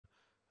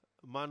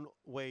Man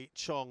Wei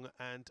Chong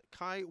and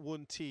Kai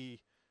Won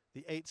Ti,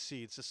 the 8th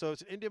seeds. So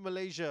it's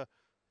India-Malaysia,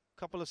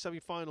 couple of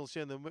semi-finals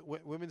here in the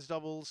women's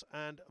doubles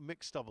and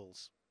mixed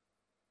doubles.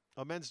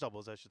 Or men's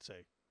doubles, I should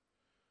say.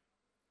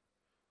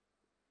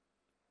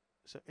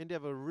 So India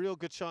have a real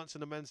good chance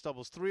in the men's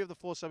doubles. 3 of the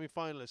 4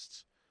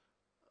 semi-finalists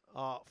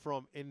are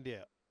from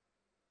India.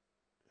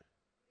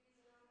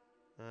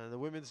 And the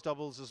women's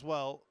doubles as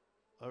well,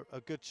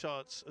 a good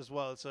chance as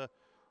well. It's a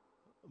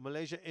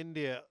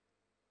Malaysia-India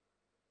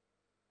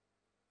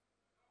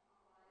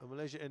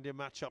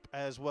matchup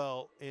as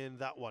well in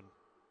that one.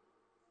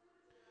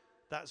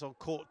 That's on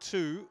court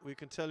 2. We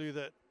can tell you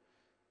that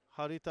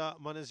Harita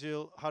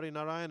Manazil, Hari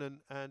Narayanan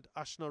and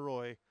Ashna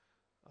Roy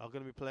are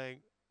going to be playing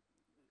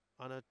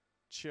Anna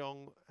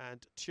Cheong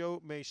and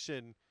Teo Mei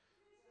Shin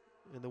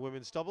in the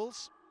women's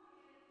doubles.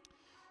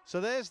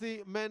 So there's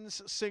the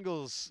men's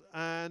singles,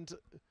 and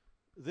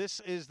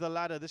this is the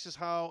ladder. This is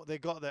how they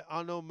got there.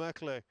 Arno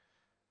Merkle,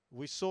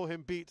 we saw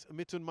him beat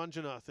Mithun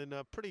Manjunath in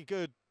a pretty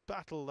good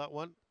battle, that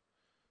one.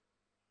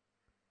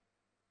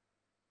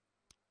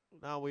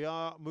 Now we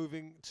are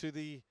moving to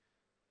the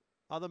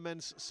other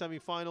men's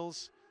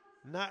semi-finals.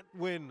 Nhat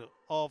Nguyen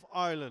of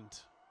Ireland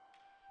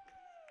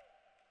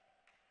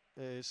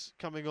is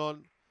coming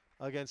on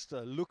against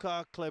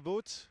Luca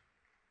Claerbout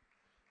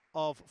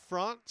of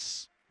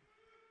France.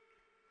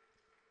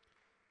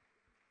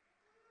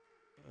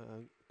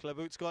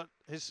 Claerbout's got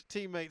his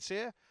teammates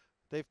here.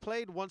 They've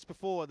played once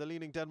before the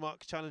Leaning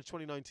Denmark Challenge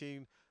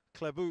 2019.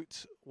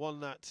 Claerbout won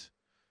that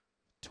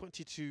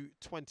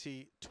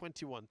 22-20,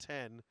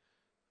 21-10.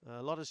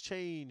 A lot has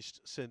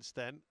changed since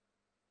then.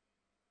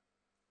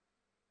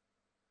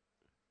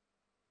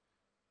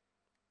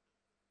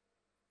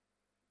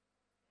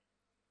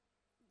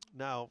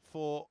 Now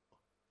for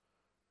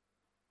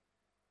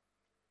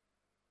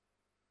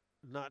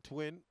Nhat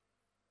Nguyen,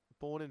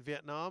 born in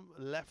Vietnam,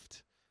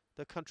 left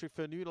the country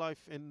for a new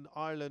life in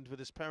Ireland with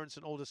his parents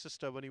and older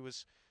sister when he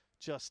was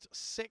just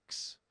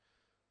 6.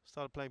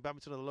 Started playing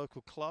badminton at a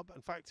local club.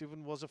 In fact,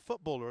 even was a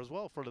footballer as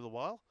well for a little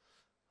while.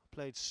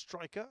 Played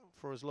striker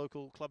for his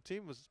local club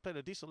team, was playing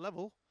a decent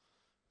level,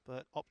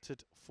 but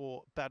opted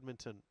for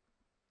badminton.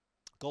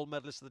 Gold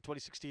medalist at the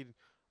 2016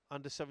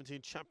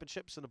 Under-17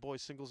 Championships in the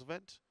boys singles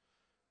event,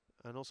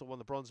 and also won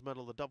the bronze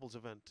medal in the doubles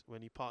event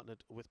when he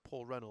partnered with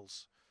Paul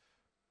Reynolds.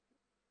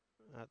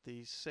 At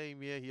the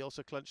same year, he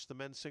also clinched the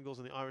men's singles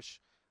in the Irish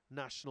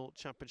National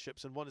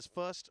Championships and won his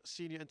first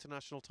senior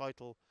international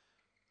title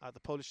at the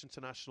Polish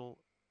International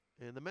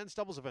in the men's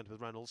doubles event with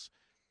Reynolds,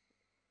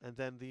 and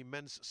then the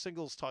men's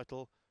singles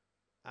title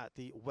at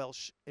the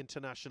Welsh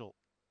International.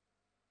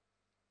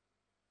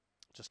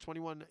 Just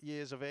 21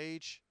 years of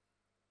age.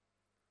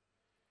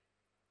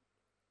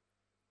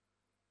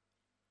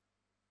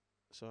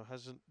 So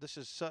this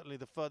is certainly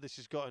the furthest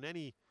he's got in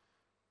any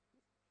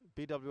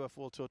BWF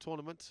World Tour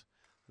tournament.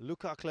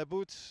 Luca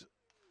Claerbout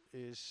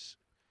is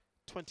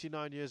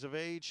 29 years of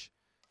age,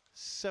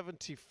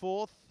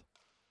 74th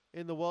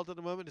in the world at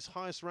the moment. His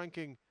highest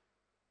ranking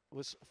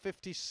was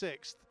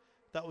 56th.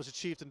 That was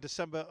achieved in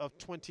December of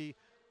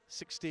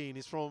 2016.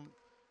 He's from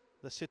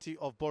the city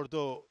of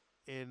Bordeaux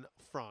in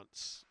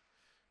France.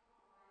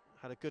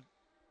 Had a good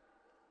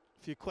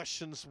few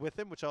questions with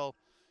him, which I'll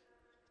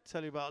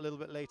tell you about a little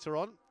bit later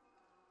on.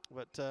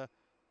 But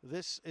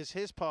this is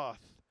his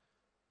path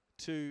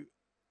to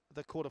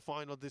the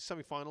quarterfinal, the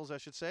semi-finals, I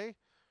should say.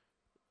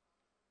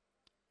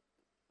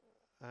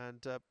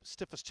 And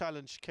stiffest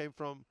challenge came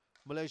from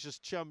Malaysia's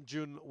Chiam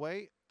Jun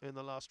Wei in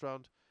the last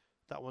round.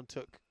 That one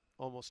took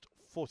almost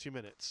 40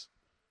 minutes.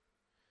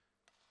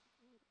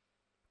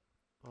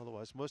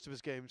 Otherwise, most of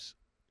his games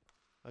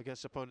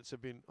against opponents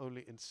have been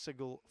only in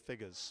single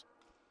figures.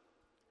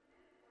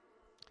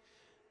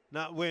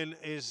 Nhat Nguyen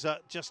is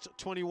just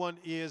 21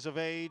 years of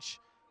age,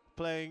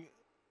 playing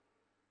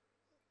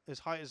as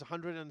high as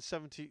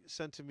 170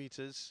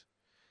 centimeters,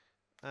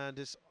 and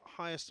his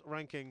highest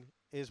ranking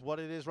is what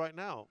it is right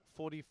now,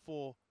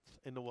 44th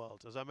in the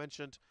world. As I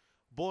mentioned,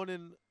 born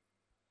in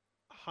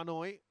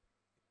Hanoi,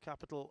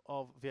 capital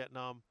of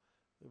Vietnam,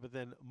 but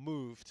then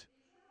moved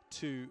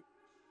to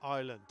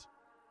Ireland.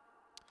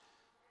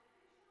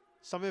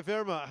 Samir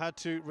Verma had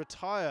to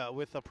retire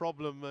with a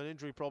problem, an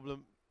injury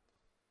problem,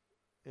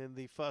 in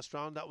the first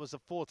round. That was the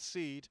 4th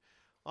seed.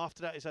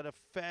 After that, he's had a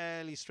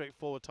fairly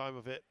straightforward time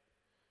of it.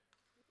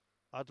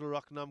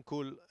 Adlurak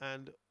Namkul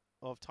and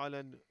of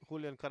Thailand,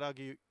 Julian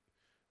Karagi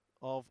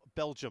of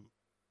Belgium.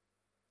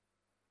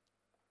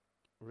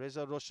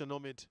 Reza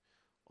Roshanomid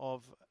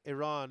of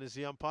Iran is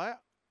the umpire.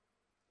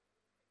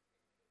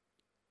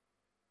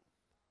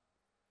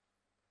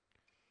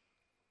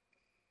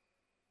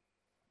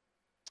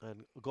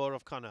 And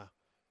Gaurav Khanna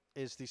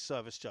is the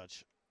service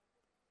judge.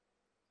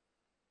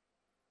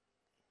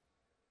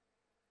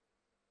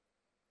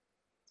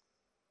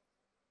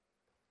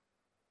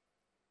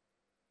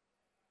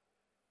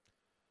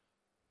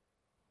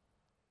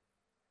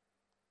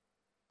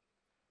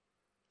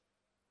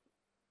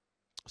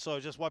 So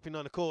just wiping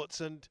down the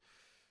courts, and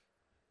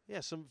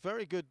yeah, some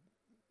very good,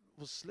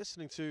 was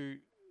listening to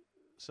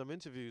some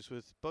interviews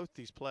with both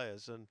these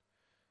players, and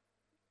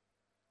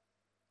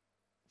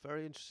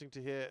Very interesting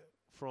to hear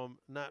from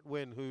Nhat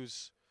Nguyen,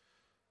 who's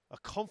a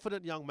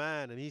confident young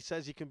man, and he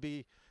says he can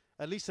be,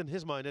 at least in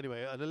his mind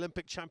anyway, an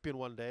Olympic champion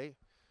one day.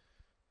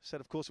 Said,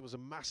 of course, it was a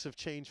massive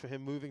change for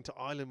him moving to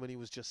Ireland when he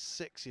was just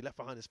 6. He left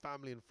behind his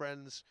family and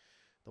friends.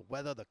 The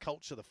weather, the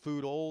culture, the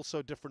food, all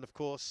so different, of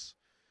course.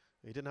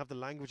 He didn't have the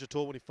language at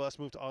all when he first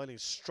moved to Ireland. He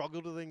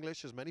struggled with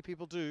English, as many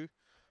people do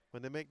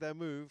when they make their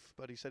move.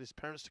 But he said his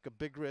parents took a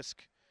big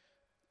risk,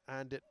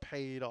 and it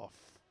paid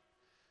off.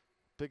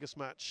 Biggest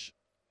match,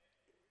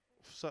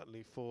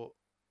 certainly, for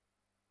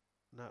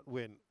Nhat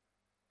Nguyen.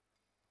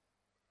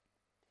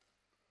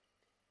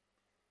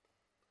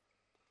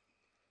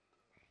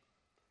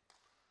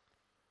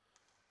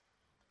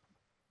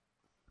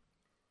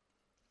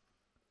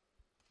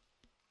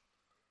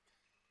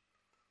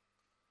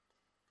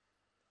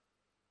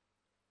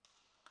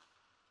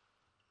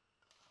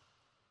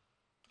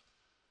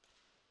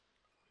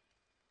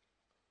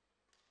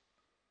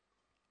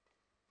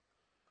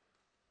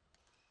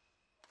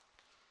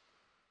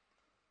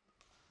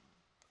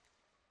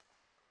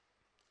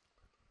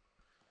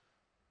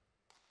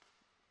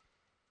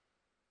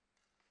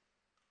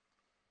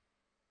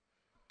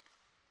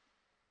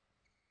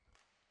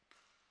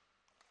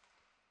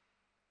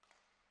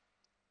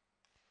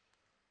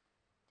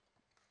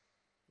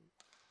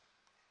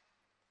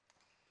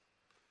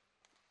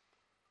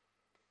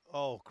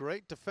 Oh,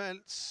 great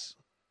defense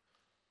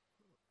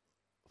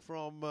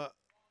from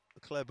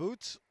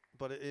Claerbout,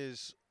 but it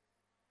is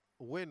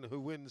Nguyen who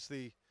wins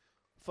the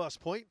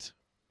first point.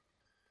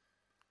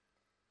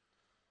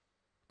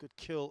 Good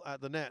kill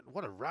at the net.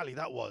 What a rally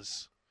that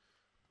was.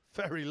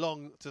 Very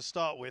long to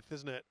start with,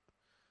 isn't it?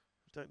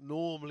 Don't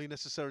normally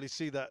necessarily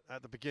see that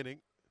at the beginning.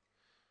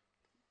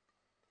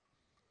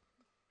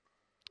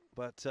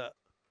 But that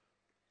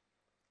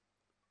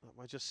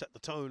might just set the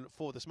tone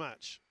for this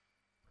match.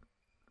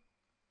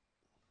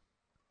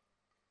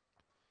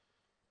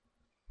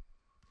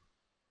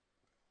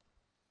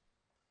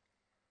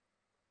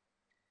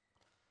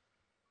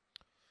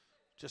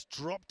 Just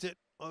dropped it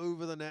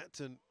over the net,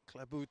 and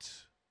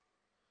Claerbout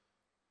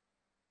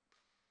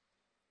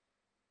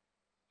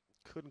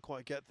couldn't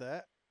quite get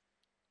there.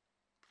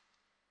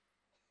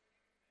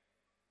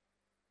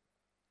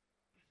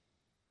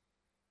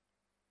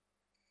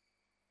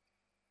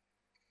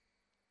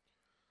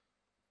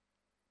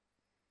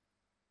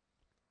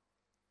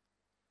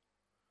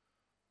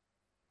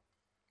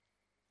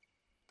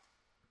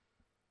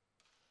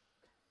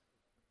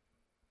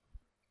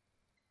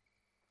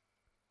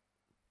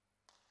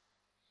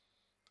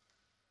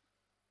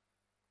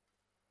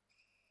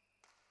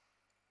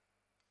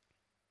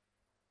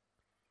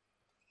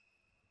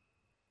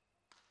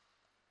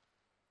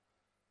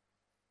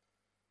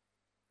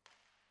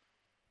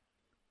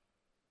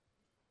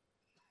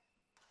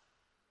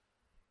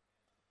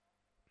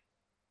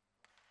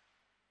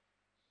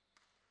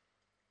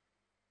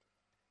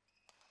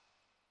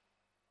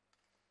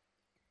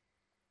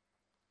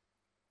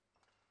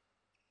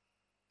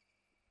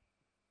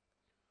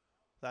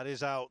 That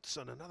is out,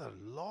 and another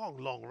long,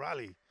 long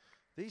rally.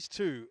 These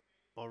two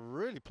are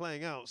really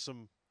playing out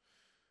some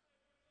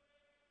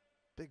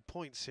big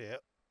points here.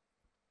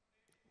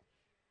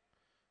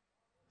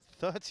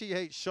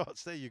 38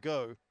 shots, there you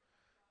go.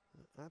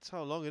 That's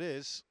how long it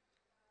is.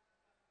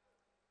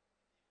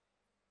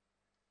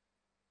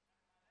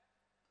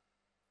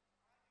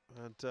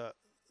 And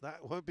that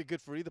won't be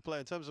good for either player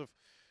in terms of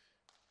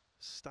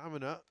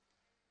stamina.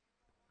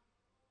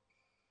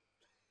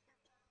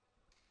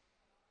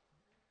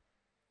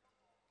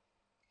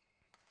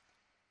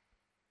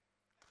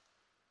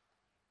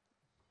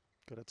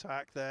 Good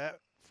attack there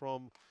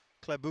from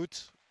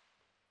Claerbout.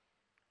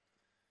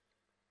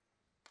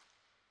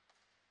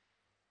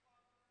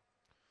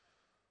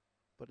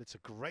 But it's a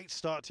great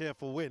start here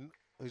for Nguyen,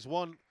 who's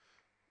won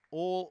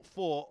all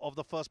 4 of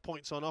the first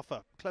points on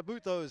offer.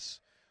 Claerbout, though, is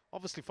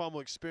obviously far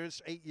more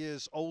experienced, 8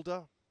 years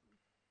older.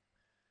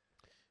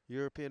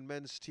 European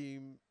Men's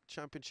Team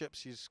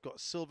Championships. He's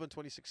got silver in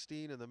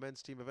 2016 in the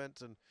men's team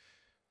event, and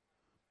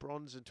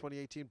bronze in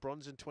 2018,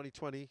 bronze in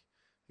 2020.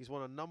 He's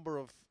won a number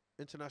of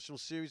international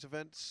series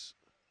events.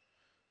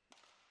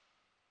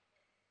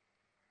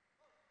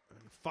 And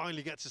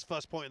finally gets his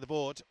first point on the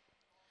board.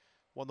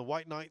 Won the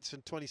White Knights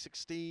in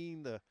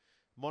 2016, the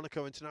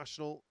Monaco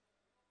International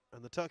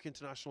and the Turkey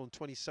International in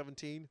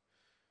 2017,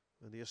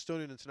 and the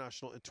Estonian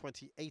International in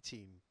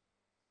 2018.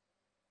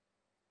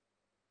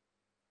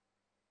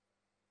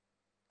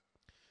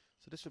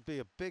 So this would be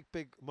a big,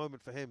 big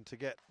moment for him to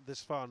get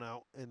this far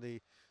now in the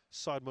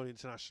Sudirman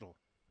International.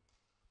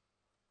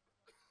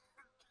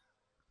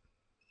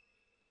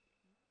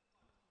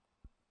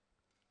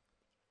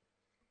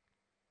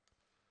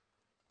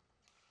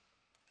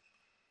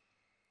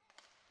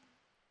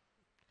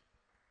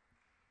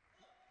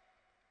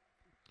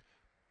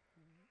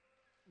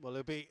 Well,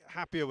 he'll be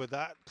happier with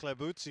that.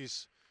 Claerbout,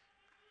 he's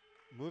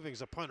moving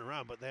his opponent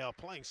around, but they are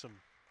playing some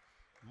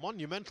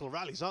monumental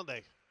rallies, aren't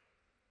they?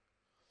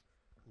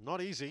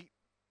 Not easy.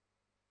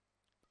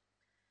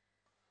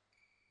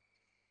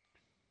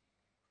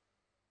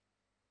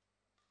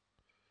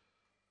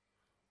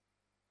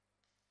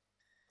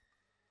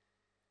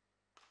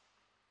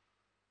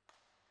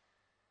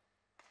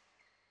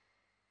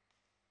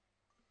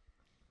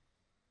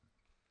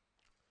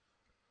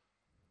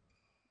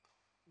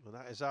 And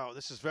that is out.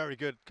 This is very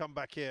good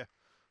comeback here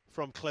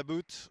from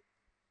Claerbout,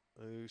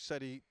 who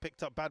said he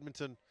picked up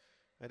badminton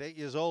at 8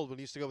 years old when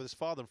he used to go with his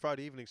father on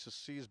Friday evenings to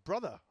see his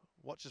brother,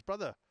 watch his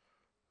brother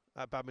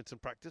at badminton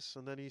practice,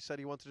 and then he said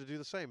he wanted to do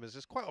the same, as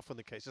is quite often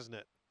the case, isn't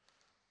it?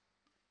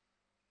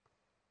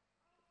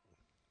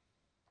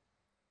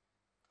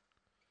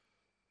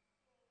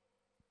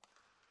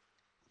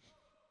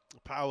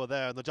 Power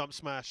there, and the jump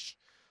smash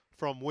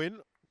from Nguyen.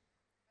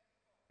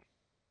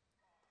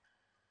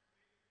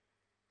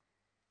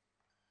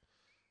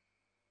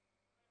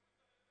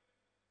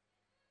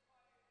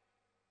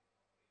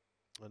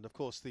 And of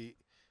course, the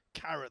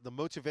carrot, the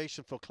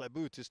motivation for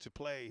Claerbout is to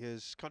play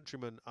his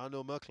countryman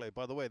Arnaud Merclay.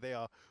 By the way, they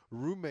are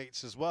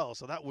roommates as well,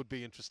 so that would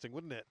be interesting,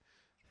 wouldn't it?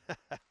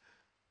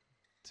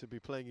 To be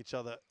playing each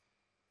other.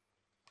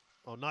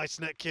 Oh, nice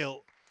net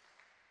kill.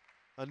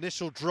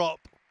 Initial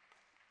drop.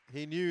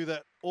 He knew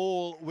that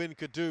all Nguyen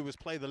could do was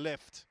play the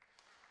lift.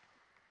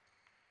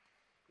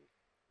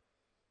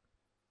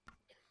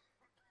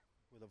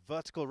 With a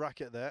vertical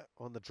racket there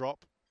on the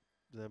drop,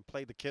 and then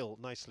played the kill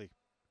nicely.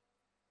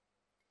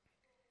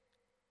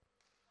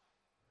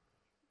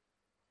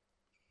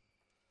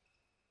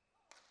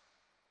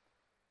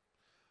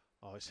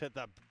 Oh, he's hit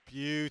that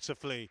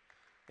beautifully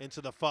into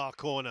the far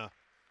corner.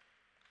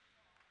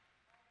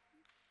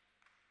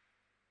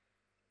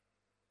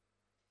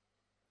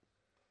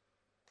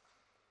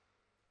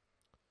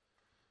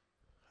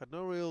 Had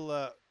no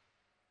real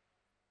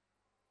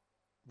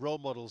role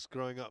models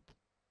growing up.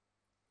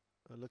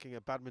 Looking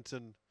at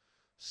badminton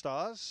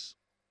stars.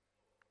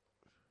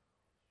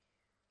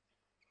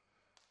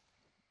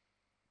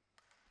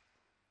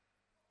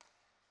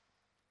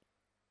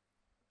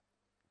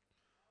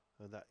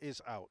 And that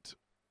is out.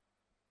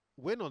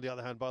 Nguyen, on the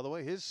other hand, by the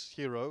way, his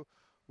hero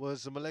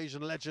was the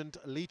Malaysian legend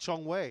Lee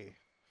Chong Wei.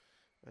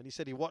 And he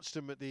said he watched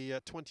him at the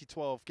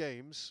 2012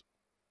 games,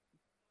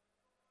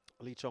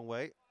 Lee Chong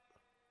Wei.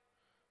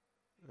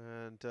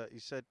 And he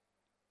said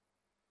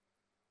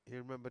he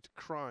remembered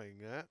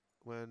crying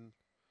when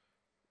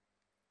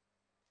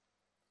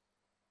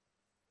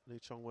Lee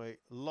Chong Wei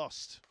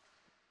lost.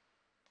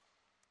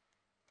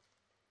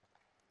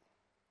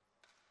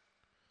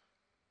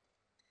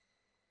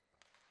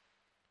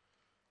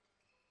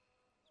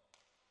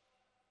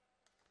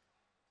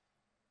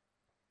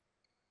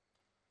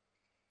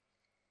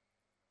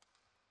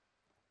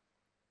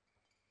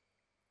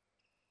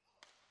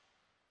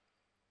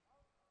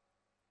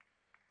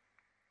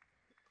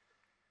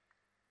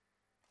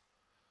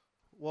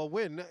 Well,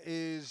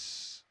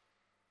 Nguyen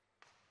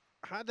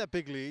had that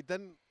big lead,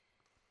 then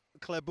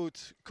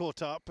Claerbout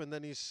caught up, and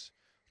then he's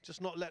just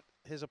not let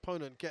his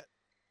opponent get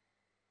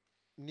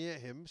near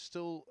him.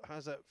 Still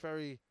has that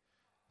very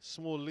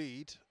small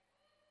lead.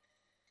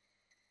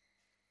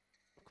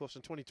 Of course,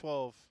 in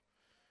 2012,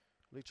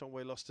 Lee Chong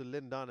Wei lost to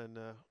Lin Dan, and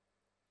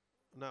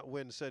Nhat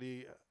Nguyen said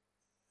he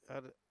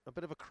had a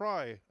bit of a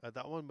cry at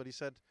that one, but he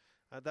said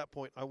at that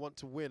point, I want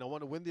to win. I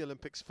want to win the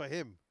Olympics for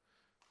him,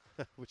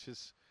 which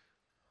is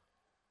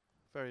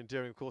very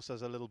endearing, of course,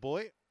 as a little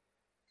boy.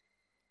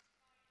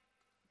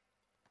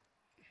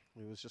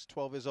 He was just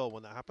 12 years old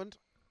when that happened.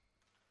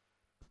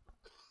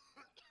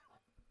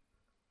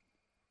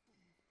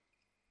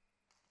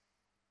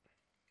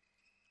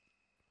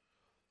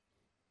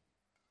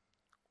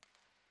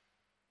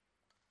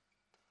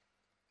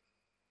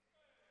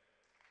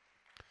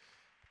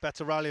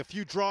 Better rally, a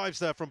few drives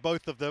there from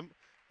both of them.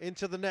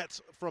 Into the net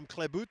from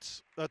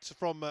Claerbout,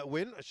 from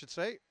Nguyen, I should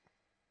say.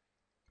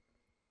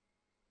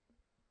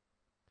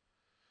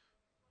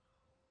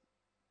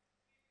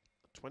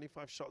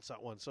 "25 shots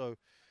that one, so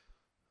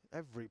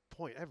every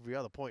point, every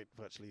other point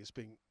virtually is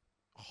being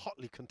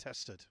hotly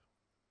contested.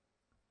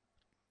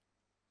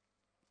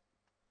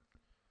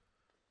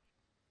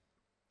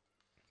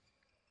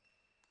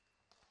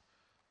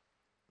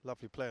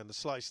 Lovely play on the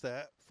slice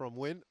there from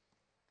Nguyen.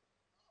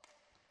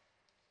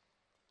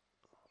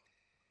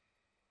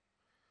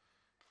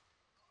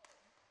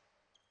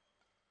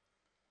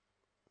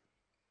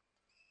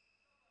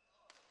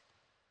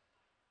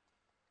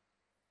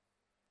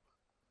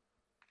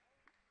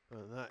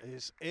 And that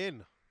is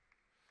in.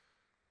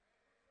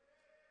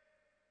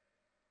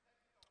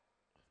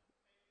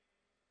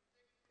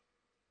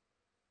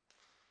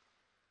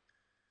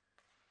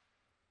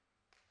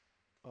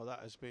 Oh, that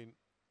has been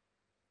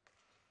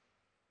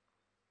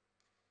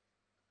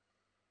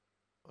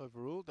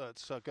overruled.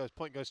 That's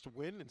point goes to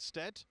Nguyen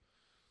instead.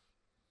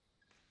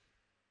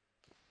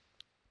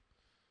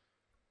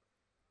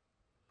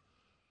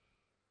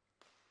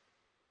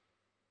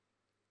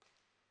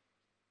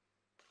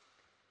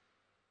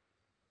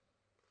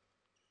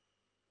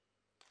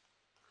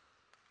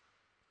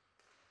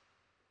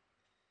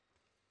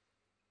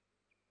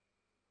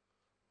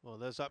 Well,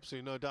 there's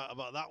absolutely no doubt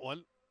about that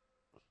one.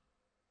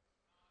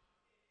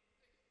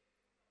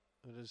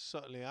 It is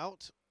certainly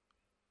out.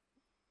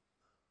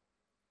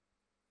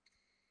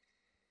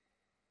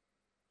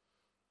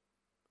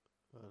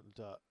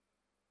 And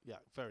yeah,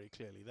 very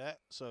clearly there.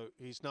 So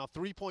he's now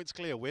 3 points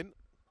clear, Nguyen.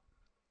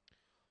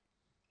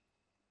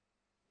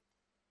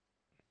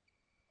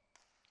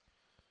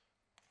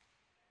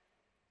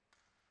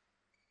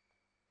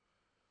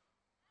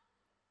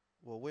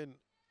 Well, Nguyen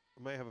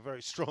may have a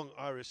very strong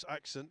Irish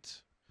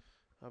accent,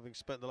 having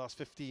spent the last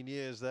 15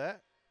 years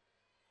there.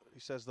 He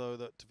says, though,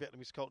 that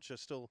Vietnamese culture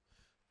is still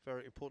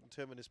very important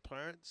to him and his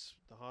parents.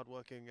 The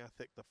hard-working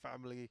ethic, the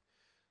family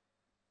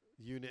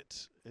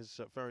unit is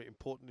very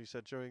important. He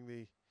said during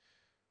the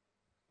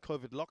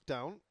COVID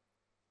lockdown,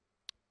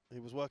 he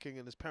was working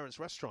in his parents'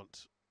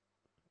 restaurant,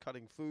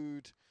 cutting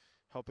food,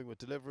 helping with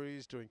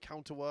deliveries, doing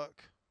counter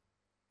work.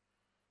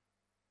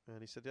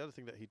 And he said the other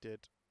thing that he did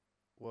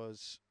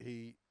was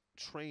he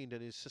trained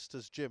in his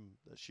sister's gym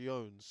that she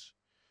owns,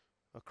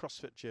 a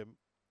CrossFit gym.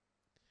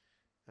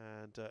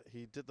 And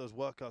he did those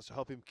workouts to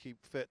help him keep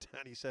fit,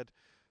 and he said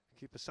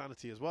keep his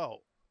sanity as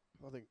well.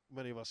 I think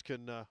many of us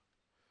can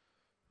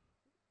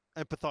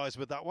empathize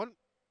with that one.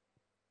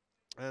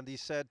 And he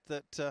said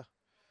that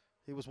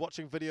he was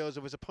watching videos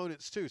of his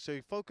opponents too, so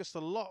he focused a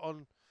lot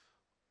on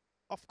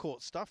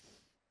off-court stuff.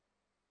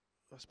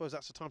 I suppose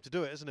that's the time to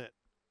do it, isn't it?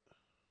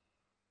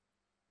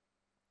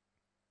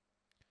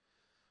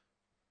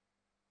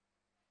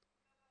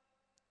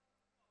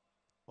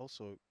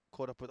 Also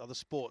caught up with other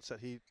sports that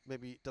he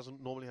maybe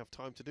doesn't normally have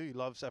time to do. He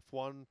loves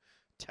F1,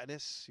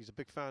 tennis. He's a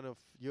big fan of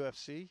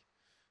UFC,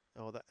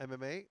 or the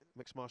MMA,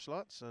 mixed martial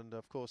arts. And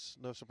of course,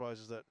 no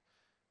surprises that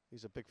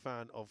he's a big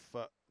fan of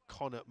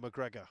Conor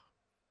McGregor.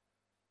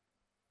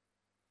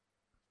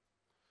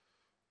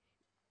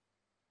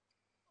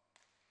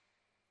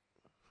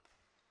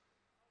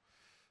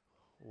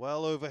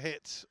 Well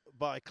overhit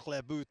by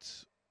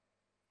Claerbout.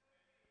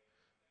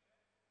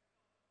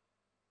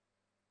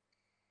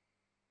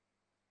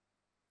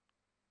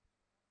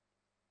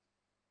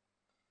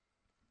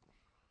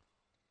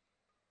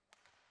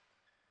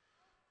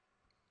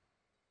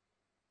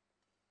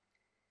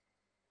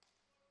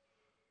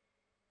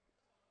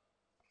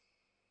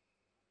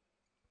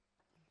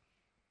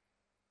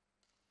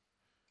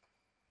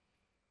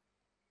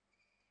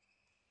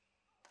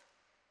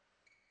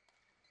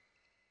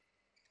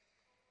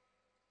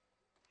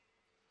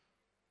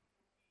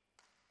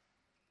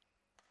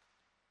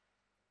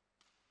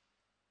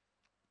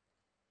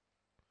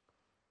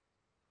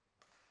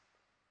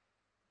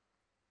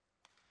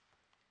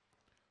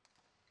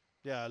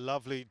 Yeah,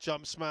 lovely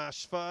jump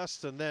smash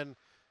first, and then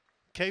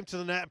came to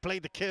the net,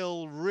 played the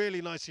kill. Really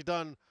nicely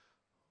done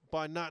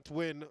by Nhat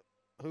Nguyen,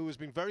 who has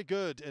been very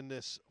good in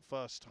this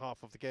first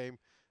half of the game,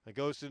 and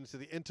goes into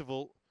the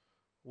interval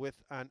with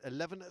an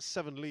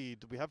 11-7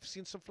 lead. We have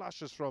seen some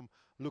flashes from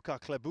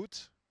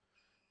Claerbout.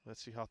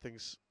 Let's see how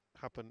things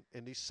happen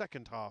in the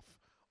second half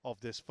of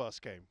this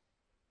first game.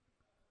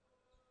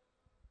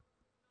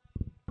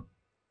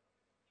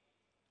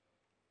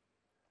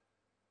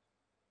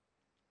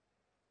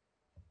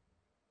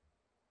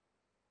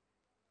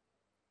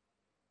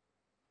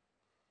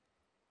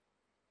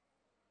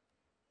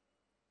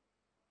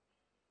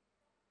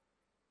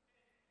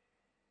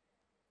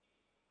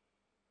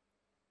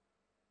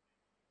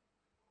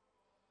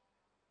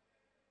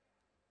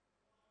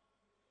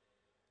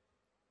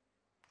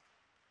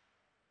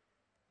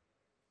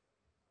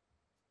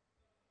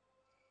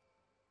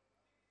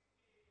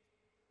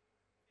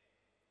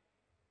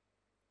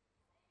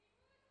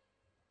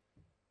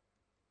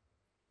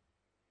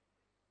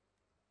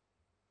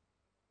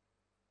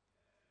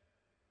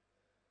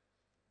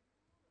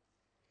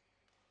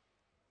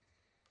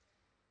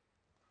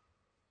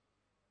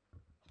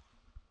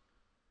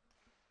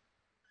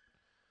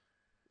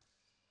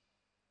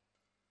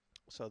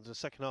 So the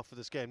second half of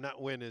this game, Nhat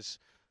Nguyen is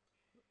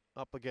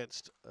up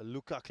against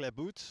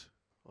Claerbout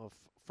of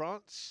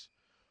France.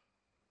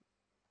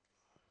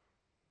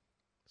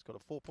 He's got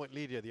a 4-point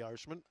lead here, the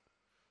Irishman.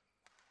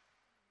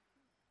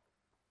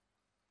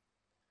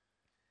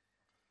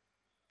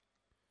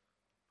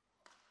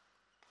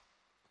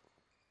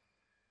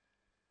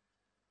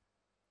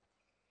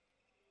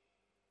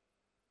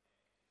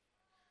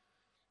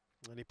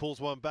 And he pulls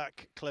one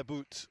back,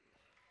 Claerbout,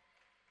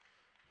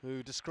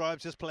 who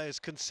describes his play as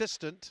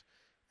consistent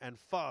and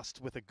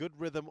fast with a good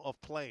rhythm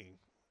of playing.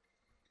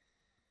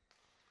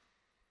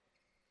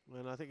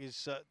 And I think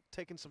he's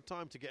taken some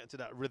time to get into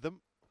that rhythm.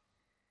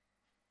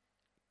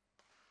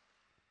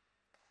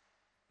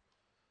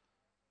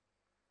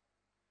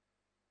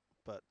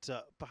 But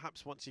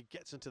perhaps once he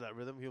gets into that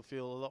rhythm, he'll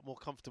feel a lot more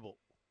comfortable.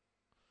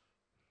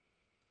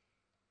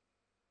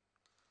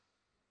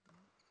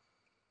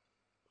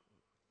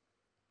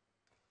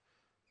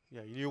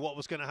 Yeah, he knew what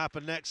was going to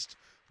happen next.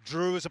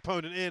 Drew his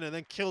opponent in and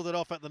then killed it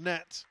off at the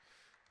net.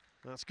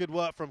 That's good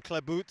work from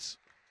Claerbout.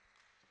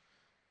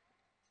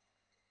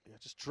 Yeah,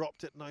 just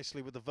dropped it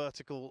nicely with the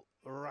vertical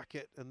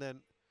racket and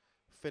then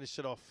finished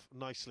it off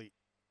nicely.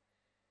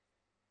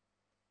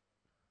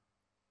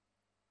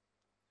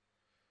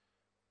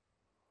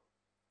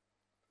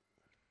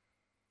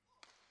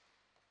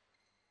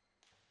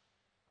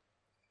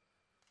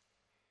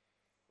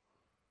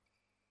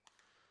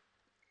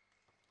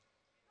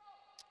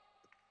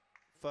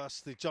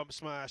 First the jump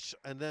smash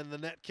and then the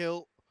net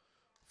kill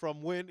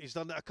from Nguyen. He's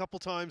done that a couple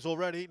times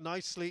already,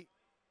 nicely.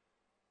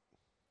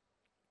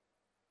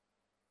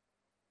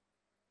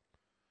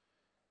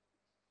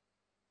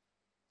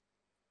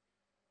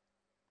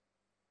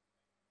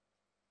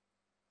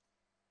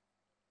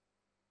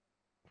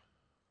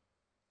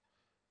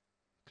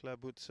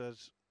 Claerbout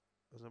says,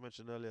 as I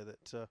mentioned earlier,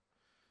 that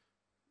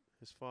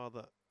his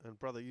father and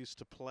brother used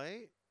to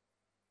play,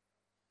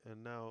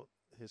 and now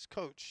his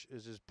coach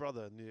is his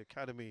brother in the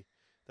academy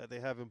that they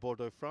have in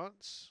Bordeaux,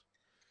 France.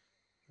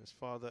 His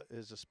father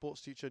is a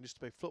sports teacher and used to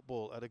play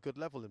football at a good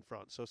level in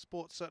France. So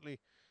sports certainly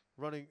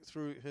running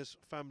through his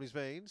family's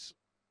veins.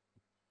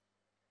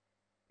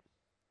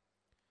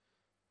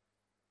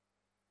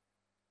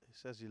 He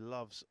says he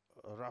loves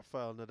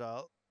Rafael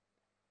Nadal.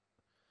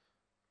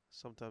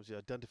 Sometimes he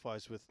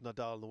identifies with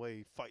Nadal in the way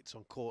he fights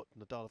on court.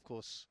 Nadal, of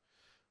course,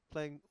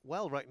 playing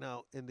well right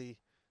now in the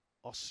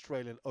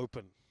Australian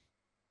Open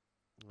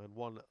and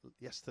won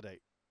yesterday.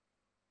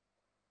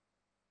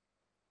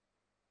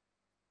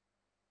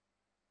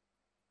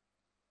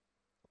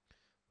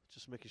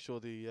 Just making sure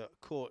the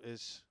court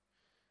is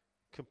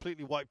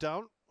completely wiped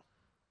down.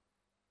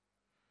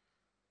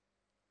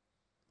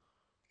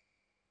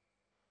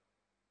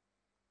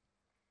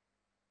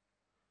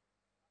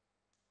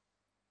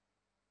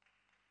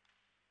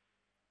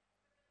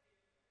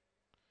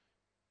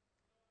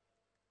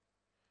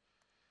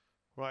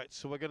 Right,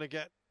 so we're going to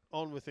get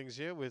on with things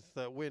here with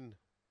Nguyen.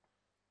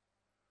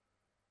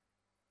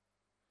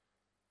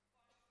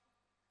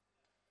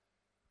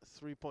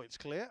 Three points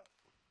clear.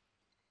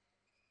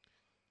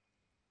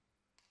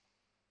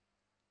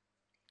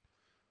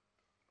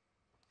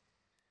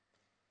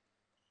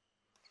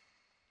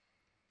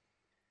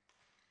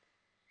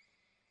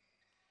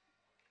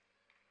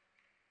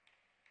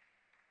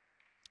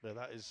 Yeah,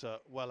 that is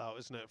well out,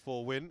 isn't it,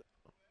 for Nguyen?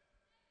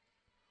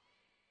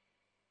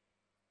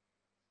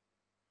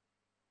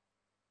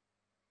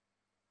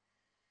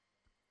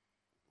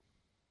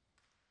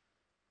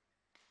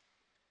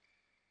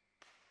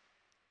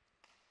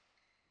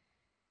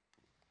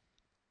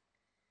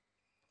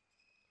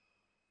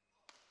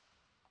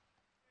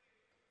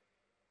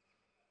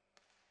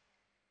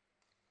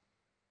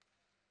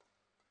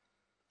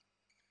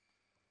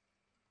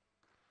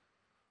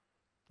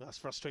 That's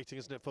frustrating,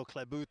 isn't it, for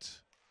Claerbout?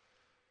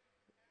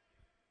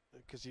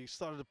 Because he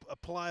started to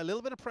apply a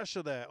little bit of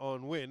pressure there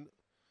on Nguyen,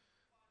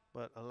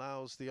 but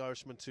allows the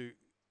Irishman to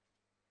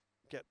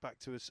get back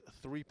to his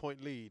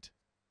 3-point lead,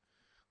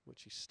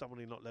 which he's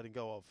stubbornly not letting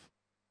go of.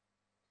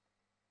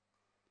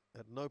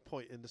 At no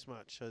point in this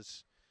match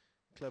has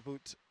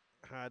Claerbout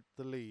had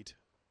the lead.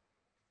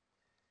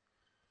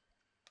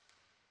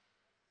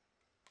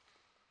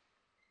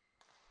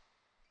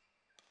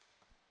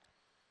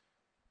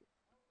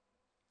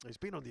 He's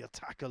been on the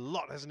attack a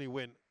lot, hasn't he,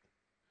 Nguyen?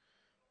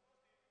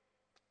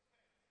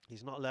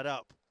 He's not let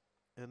up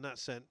in that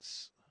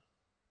sense.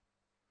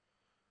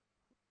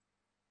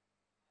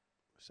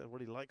 So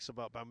what he likes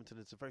about badminton,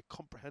 it's a very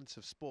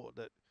comprehensive sport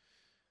that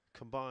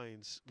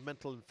combines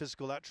mental and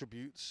physical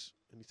attributes.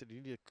 And he said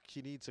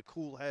he needs a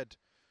cool head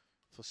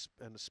for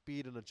and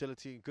speed and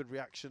agility and good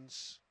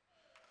reactions.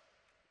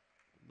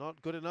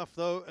 Not good enough,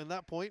 though, in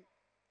that point.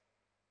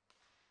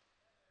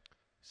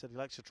 He said he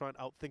likes to try and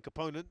outthink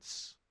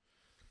opponents.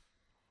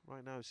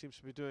 Right now, he seems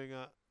to be doing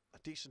a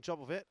decent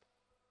job of it.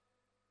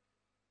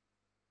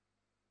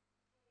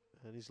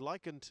 And he's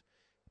likened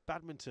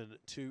badminton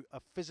to a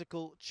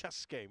physical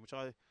chess game, which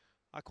I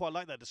quite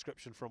like that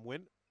description from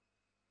Nguyen.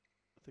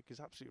 I think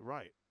he's absolutely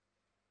right.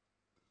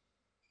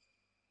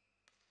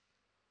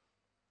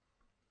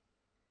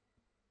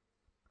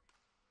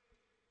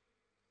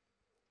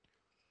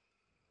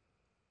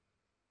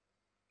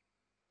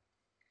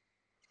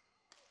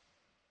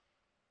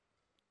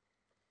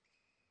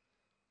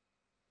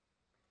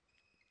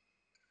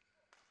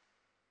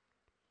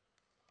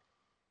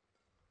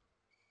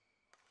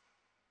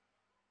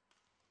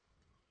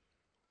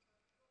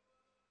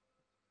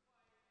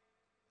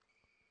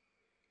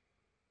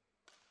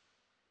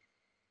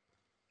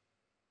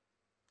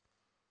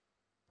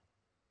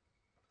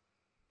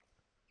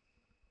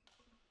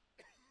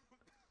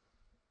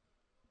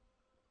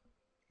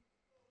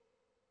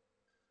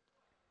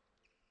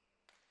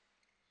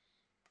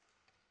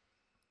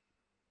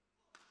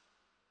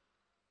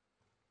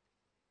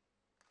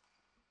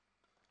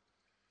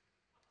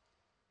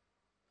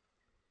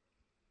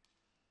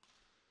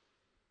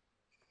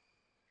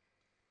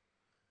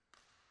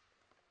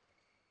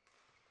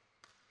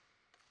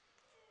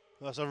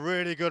 That's a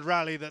really good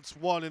rally that's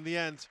won in the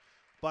end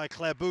by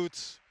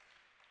Claerbout.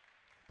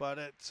 But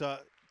it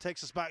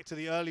takes us back to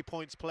the early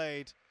points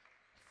played.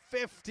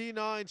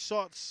 59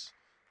 shots.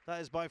 That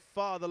is by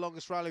far the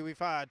longest rally we've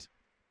had.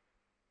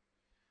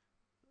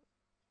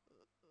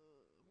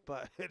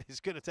 But it is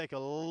going to take a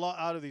lot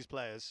out of these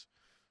players,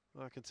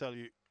 I can tell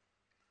you.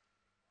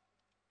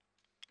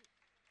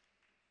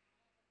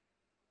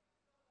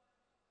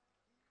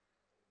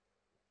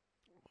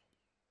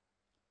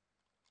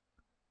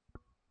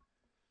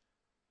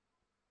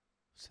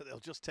 So they'll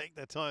just take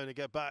their time to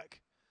get back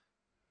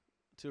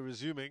to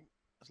resuming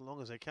as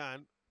long as they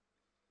can.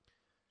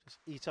 Just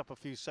eat up a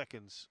few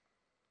seconds.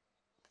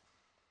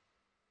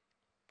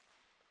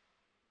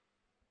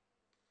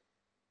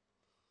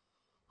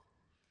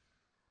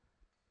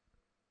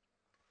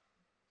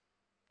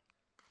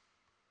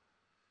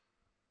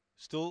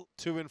 Still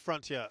two in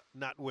front here,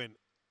 Nhat Nguyen.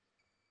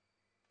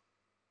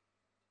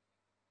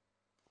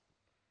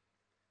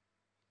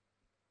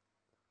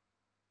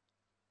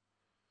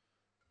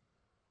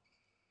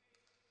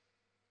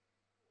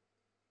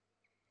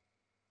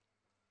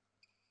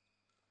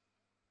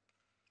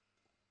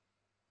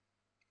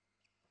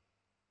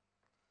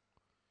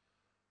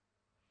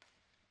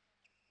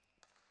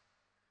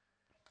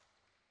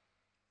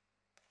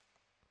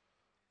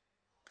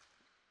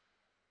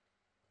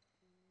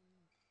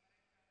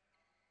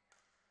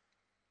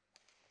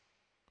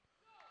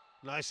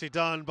 Nicely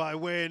done by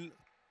Nguyen.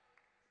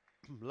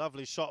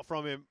 Lovely shot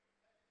from him.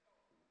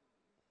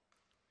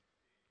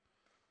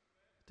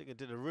 I think he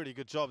did a really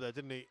good job there,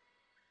 didn't he?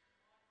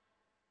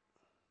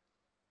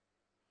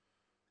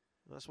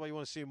 That's what you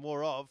want to see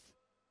more of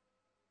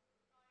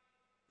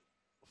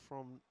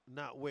from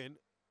Nhat Nguyen.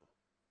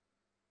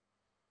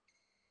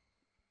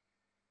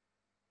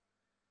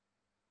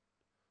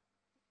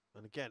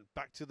 And again,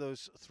 back to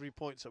those 3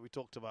 points that we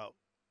talked about.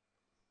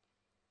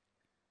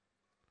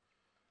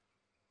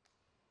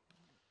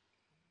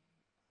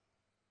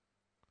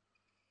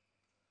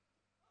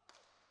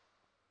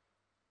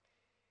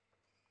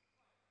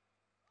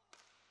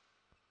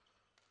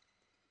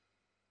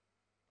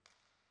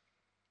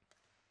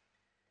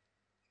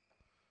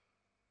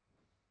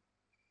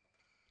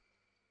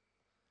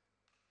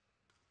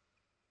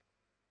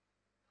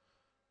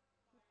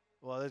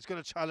 Well, he's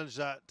going to challenge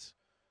that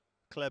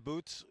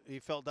Claerbout. He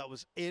felt that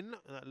was in.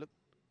 And that looked,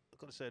 I've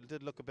got to say, it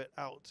did look a bit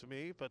out to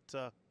me, but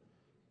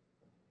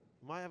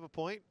might have a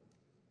point.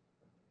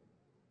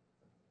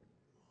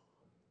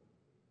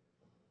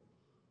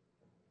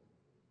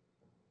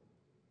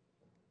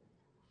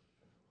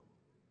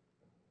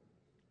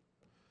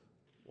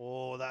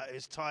 Oh, that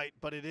is tight,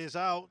 but it is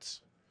out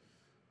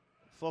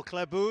for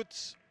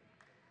Claerbout.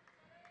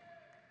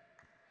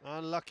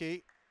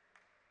 Unlucky.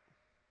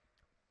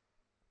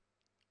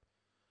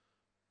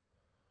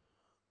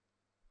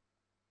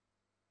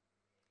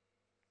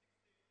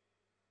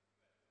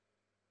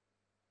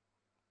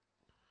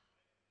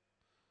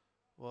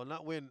 Well,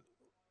 Nhat Nguyen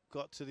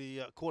got to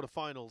the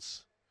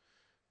quarterfinals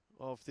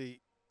of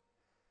the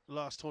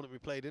last tournament we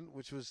played in,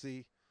 which was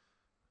the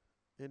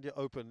India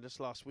Open this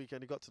last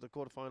weekend. He got to the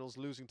quarterfinals,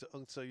 losing to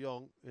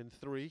Sung in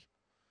 3.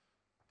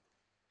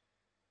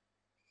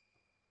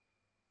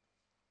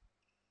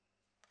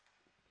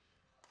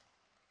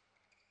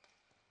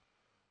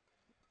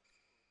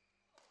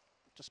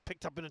 Just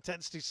picked up in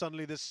intensity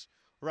suddenly, this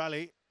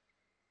rally.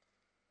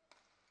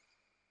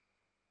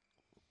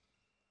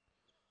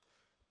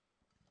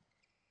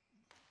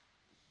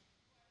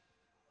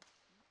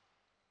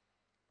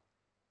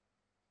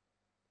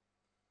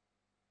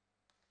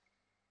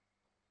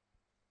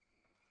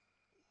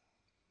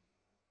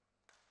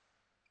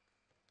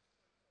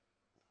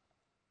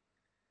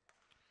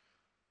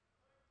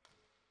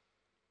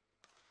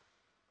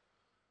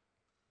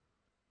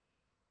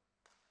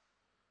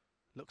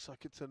 Looks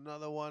like it's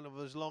another one of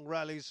those long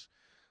rallies.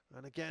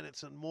 And again,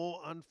 it's a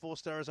more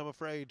unforced errors, I'm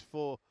afraid,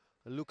 for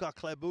Luca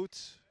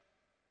Claerbout.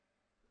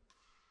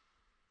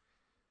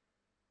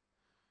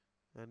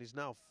 And he's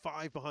now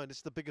 5 behind. This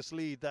is the biggest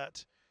lead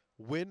that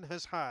Nguyen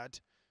has had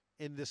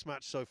in this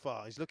match so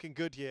far. He's looking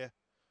good here.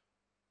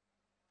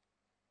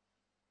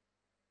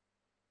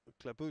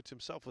 Claerbout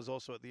himself was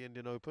also at the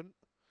Indian Open.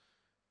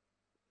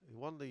 He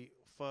won the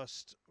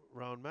first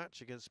round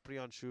match against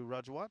Priyanshu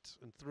Rajwat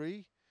in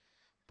 3,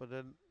 but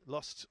then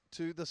lost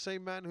to the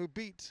same man who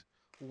beat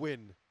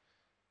Nguyen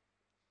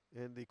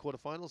in the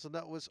quarterfinals, and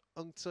that was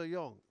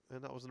Sung,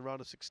 and that was in the round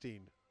of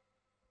 16.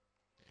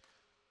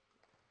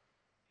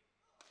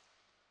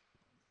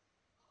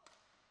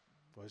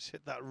 Well, he's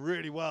hit that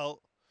really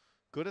well.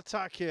 Good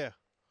attack here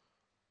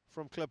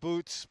from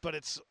Claerbout, but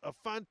it's a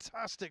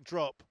fantastic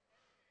drop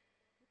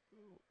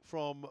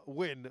from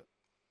Nguyen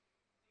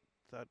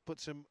that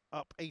puts him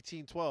up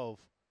 18-12.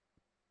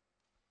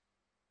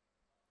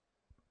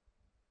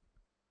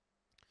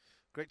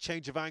 Great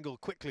change of angle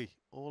quickly,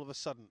 all of a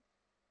sudden,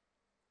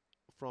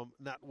 from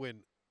Nhat Nguyen.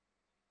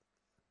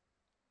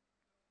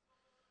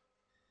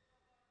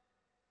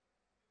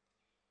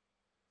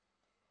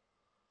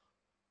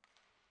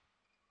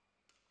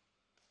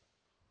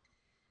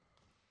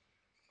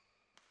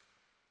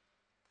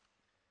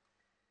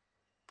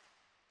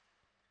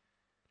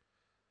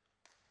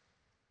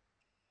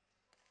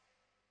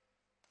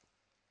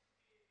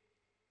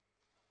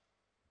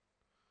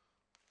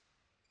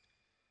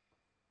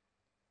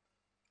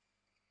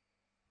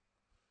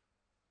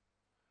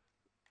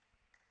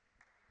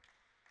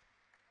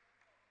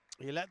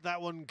 He let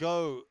that one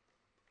go.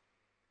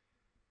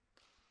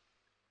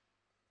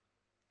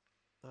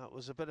 That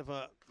was a bit of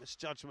a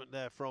misjudgment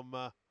there from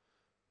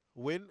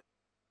Nguyen.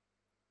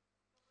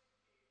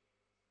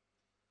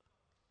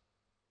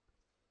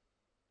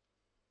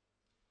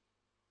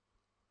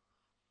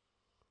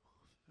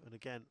 And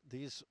again,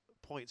 these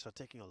points are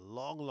taking a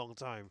long, long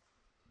time.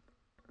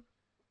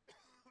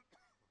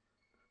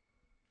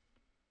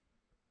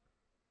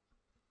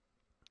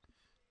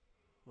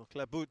 Well,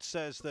 Claerbout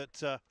says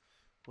that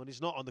when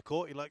he's not on the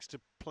court, he likes to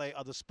play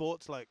other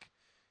sports like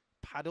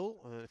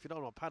paddle. If you don't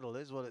know what paddle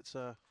is, well, it's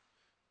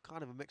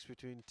kind of a mix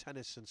between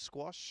tennis and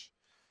squash.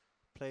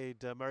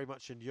 Played very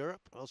much in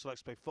Europe. Also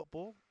likes to play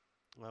football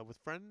with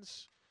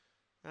friends.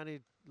 And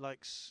he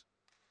likes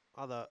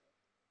other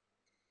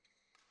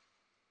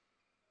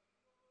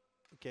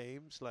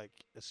games like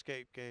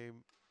escape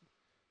game,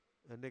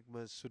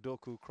 enigmas,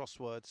 Sudoku,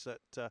 crosswords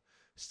that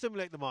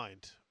stimulate the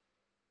mind.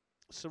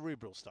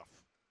 Cerebral stuff.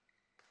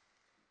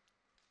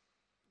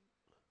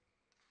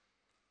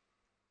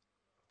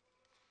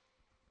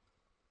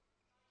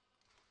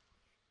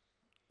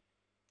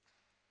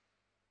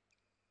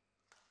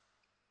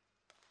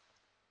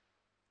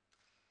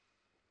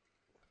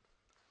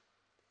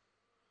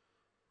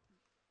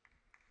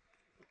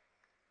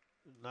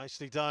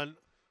 Nicely done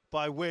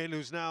by Nguyen,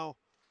 who's now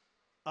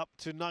up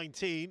to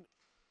 19.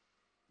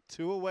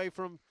 2 away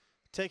from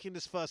taking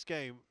this first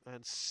game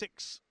and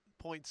 6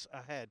 points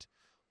ahead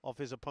of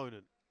his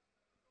opponent.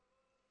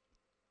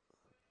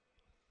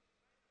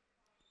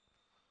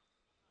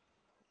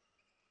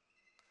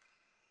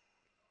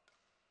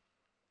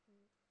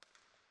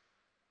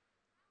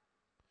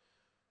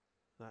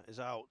 That is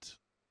out.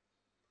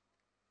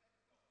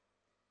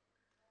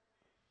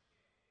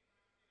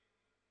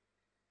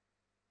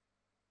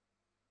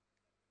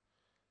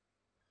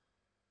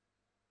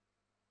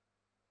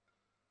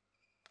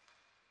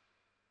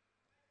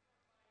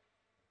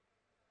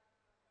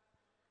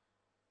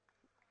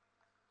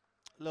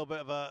 A little bit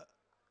of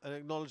an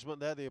acknowledgement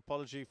there, the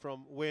apology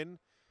from Nguyen.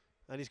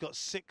 And he's got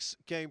 6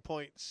 game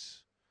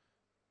points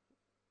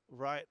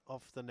right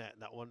off the net.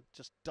 That one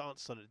just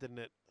danced on it, didn't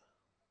it?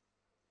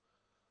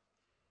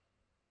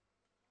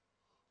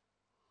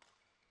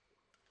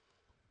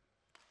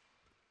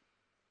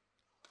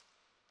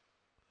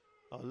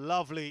 A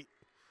lovely,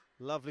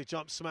 lovely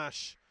jump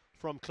smash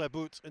from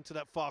Claerbout into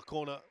that far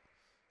corner.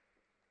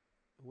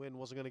 Nguyen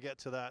wasn't going to get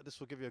to that.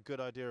 This will give you a good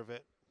idea of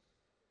it.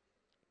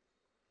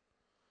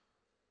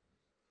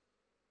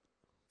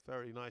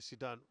 Very nicely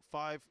done.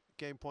 5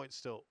 game points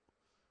still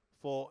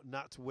for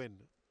Nhat Nguyen.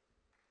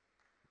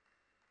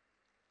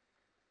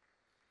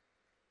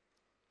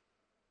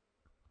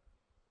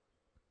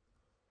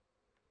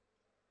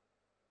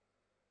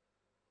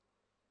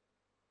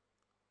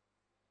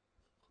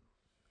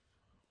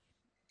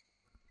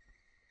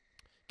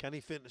 Can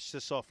he finish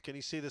this off? Can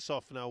he see this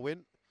off now,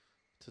 Nguyen,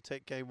 to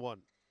take game 1?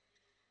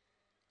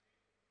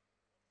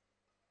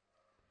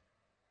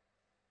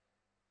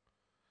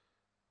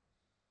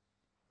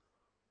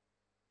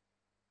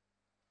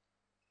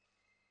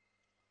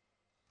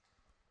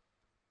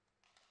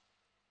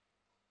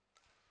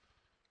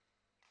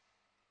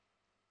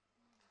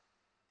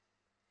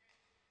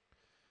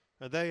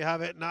 And there you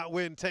have it. Nhat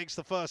Nguyen takes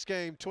the first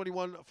game,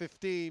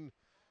 21-15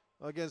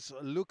 against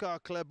Luca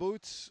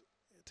Claerbout.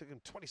 It took him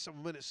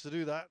 27 minutes to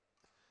do that.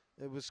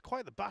 It was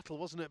quite the battle,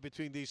 wasn't it,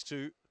 between these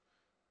two?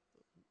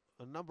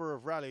 A number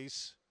of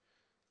rallies,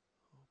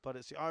 but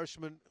it's the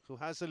Irishman who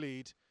has the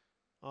lead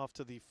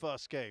after the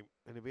first game,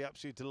 and he'll be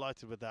absolutely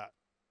delighted with that.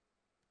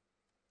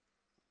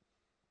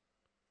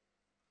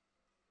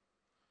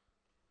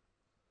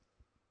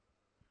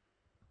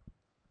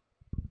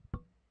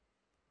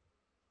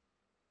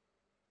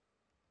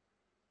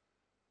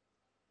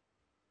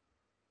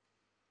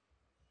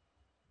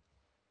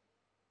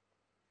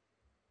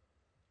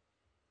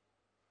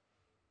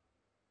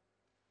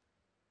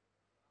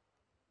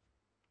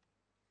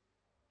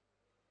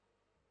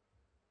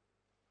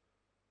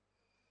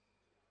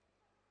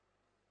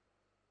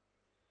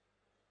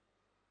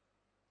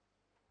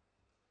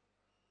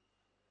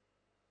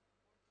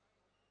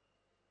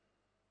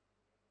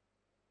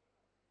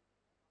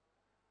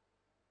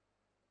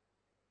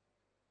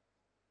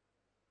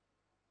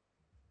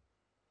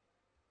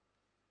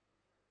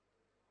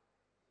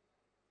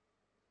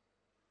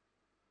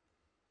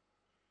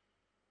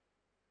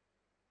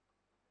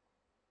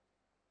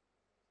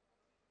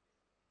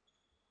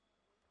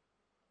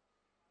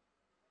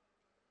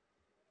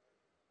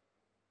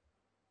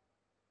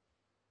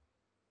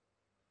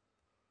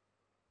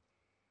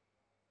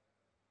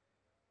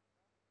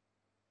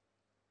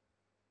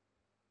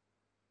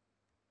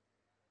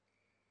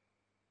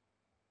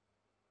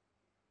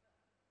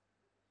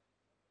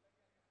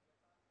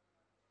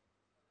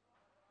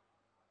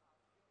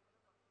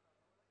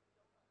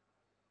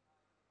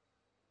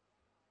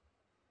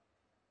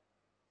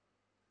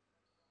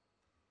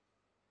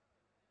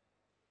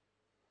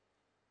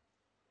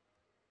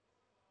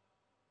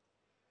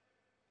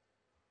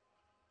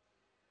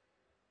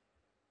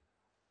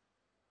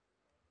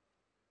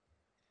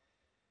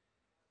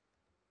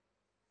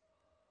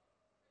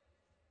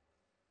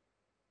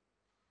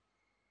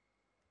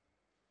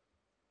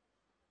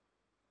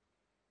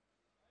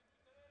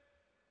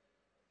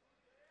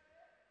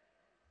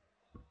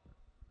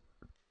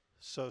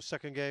 So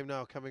second game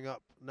now coming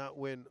up. Nhat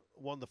Nguyen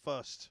won the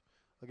first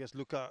against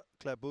Luca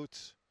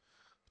Claerbout,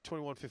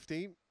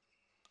 21-15.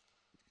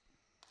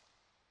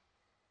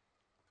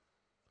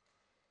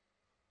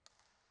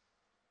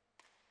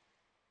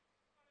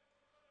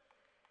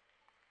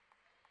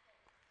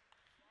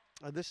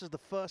 And this is the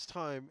first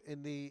time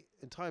in the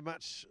entire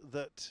match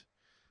that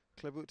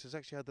Claerbout has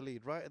actually had the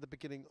lead, right at the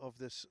beginning of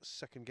this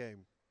second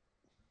game.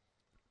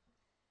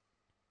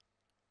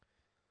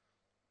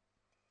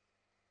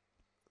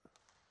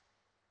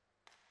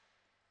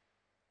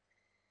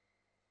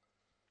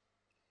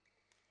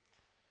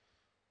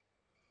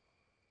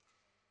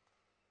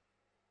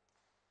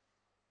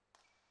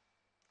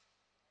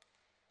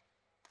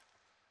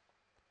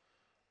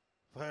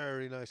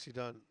 Very nicely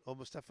done.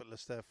 Almost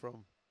effortless there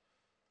from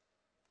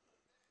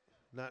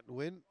Nhat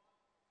Nguyen.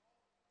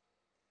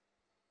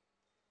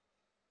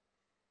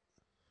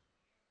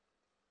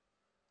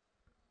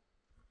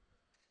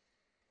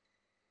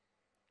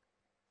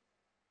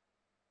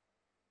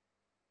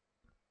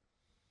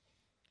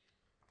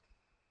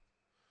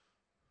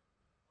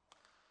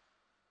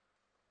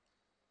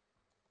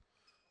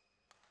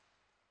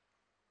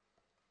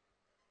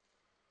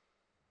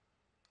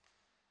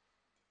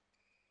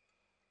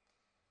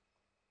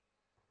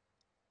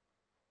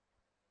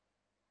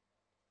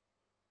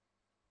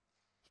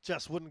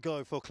 Just wouldn't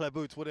go for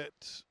Claerbout, would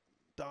it?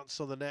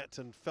 Danced on the net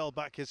and fell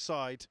back his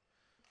side.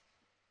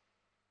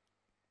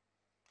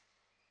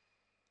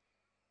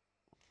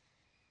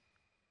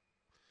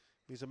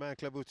 He's a man,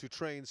 Claerbout, who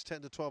trains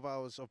 10 to 12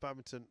 hours of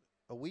badminton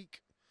a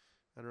week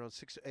and around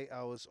 6 to 8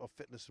 hours of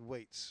fitness and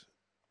weights.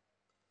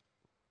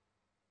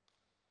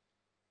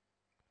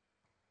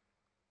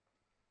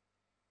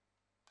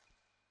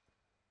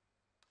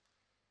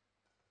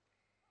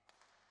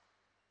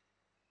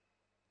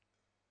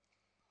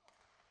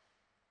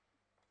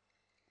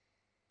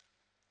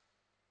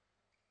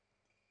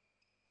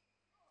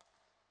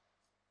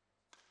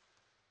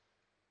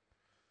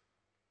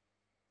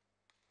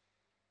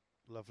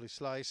 Lovely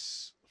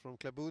slice from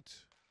Claerbout.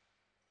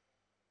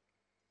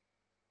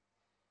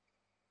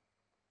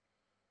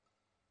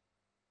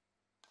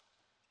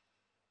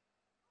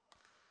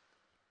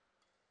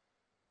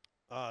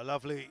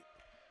 Lovely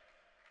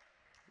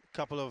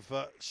couple of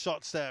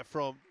shots there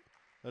from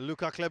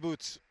Luca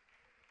Claerbout.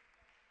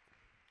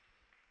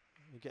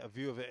 You get a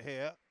view of it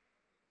here.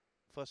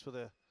 First with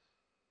a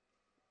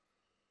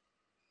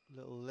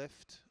little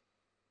lift,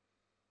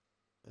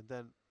 and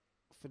then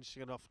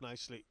finishing it off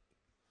nicely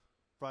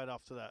right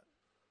after that.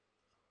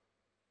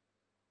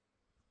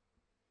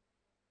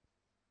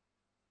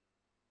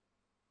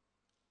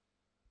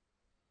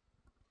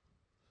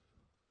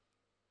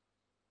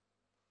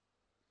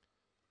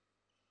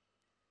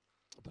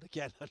 But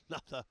again,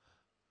 another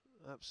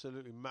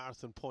absolutely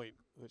marathon point,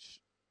 which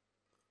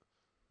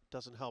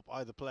doesn't help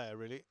either player,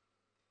 really.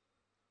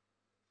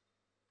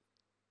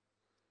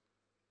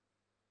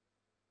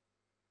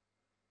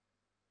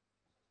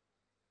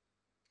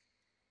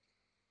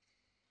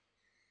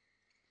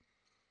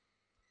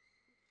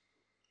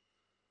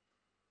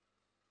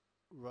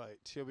 Right,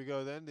 here we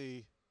go then,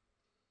 the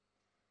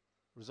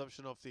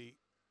resumption of the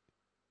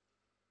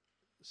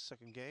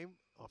second game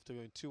after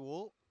going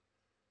 2-all.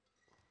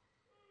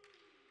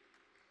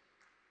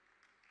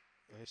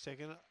 He's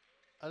taking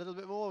a little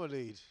bit more of a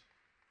lead.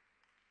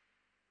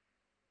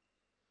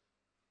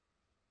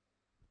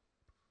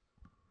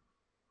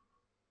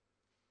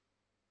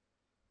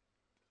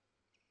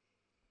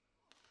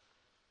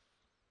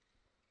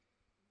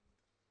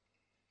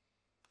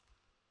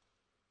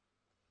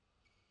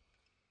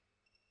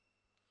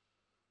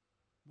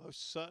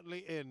 Most certainly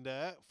in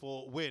there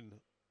for Nguyen.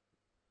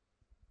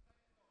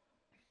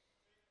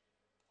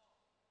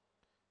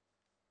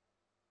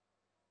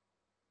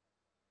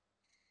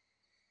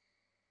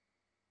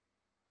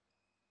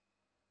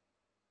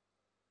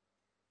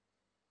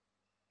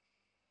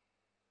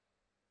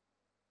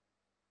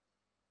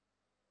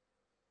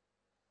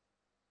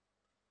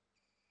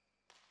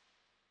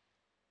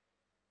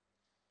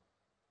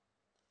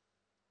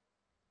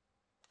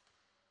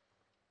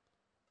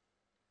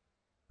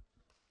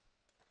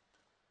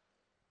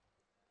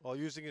 While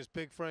using his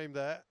big frame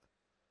there,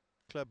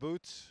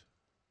 Claerbout.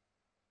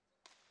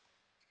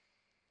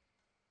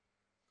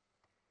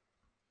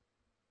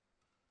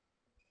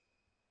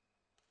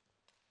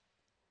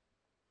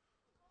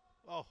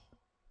 Oh,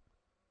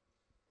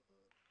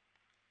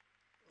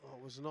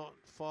 it was not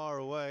far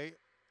away.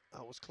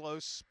 That was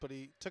close, but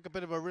he took a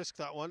bit of a risk,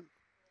 that one.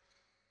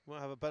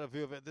 Might have a better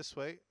view of it this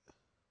way.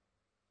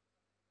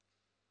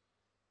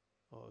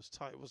 Oh, it was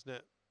tight, wasn't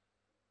it?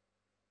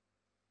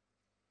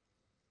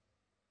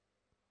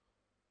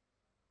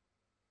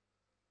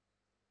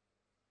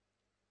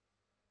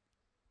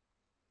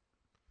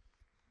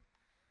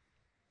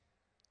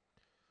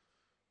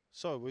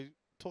 So, we were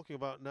talking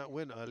about Nhat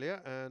Nguyen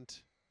earlier, and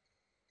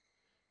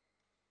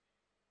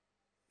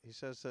he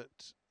says that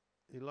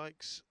he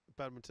likes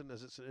badminton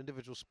as it's an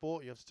individual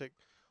sport. You have to take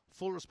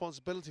full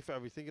responsibility for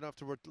everything. You don't have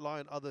to rely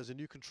on others, and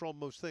you control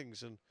most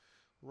things. And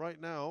right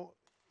now,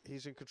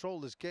 he's in control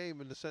of this game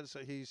in the sense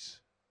that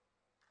he's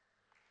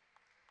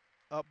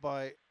up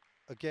by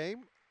a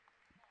game.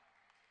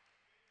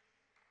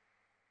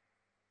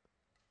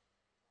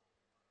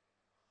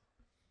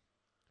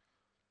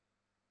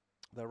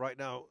 That right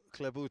now,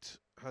 Claerbout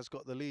has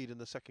got the lead in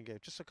the second game.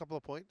 Just a couple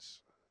of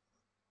points.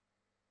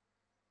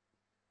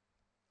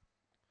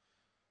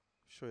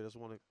 Sure, he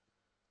doesn't want to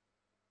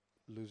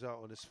lose out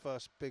on his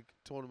first big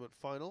tournament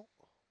final.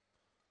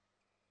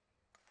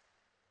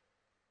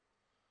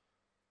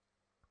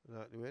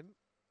 Nhat Nguyen.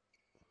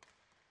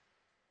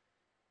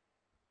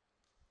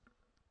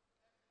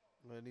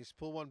 And he's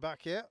pulled one back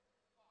here.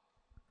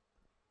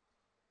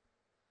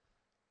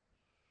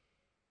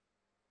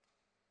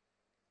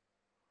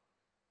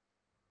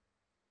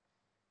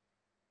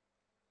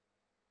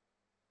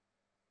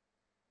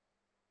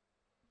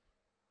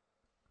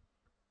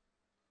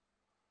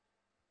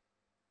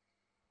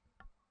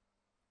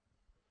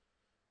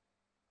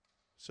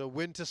 So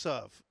Nguyen to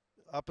serve,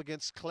 up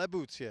against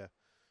Claerbout here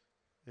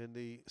in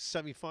the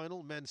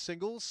semi-final, men's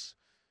singles,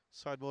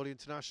 Syed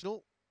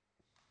International.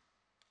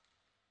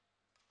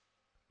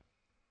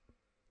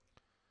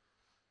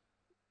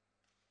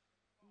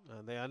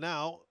 And they are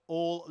now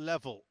all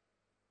level.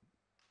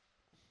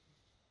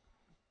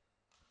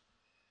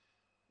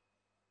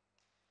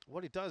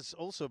 What he does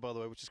also, by the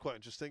way, which is quite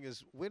interesting,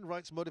 is Nguyen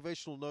writes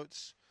motivational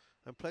notes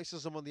and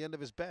places them on the end of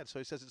his bed. So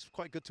he says it's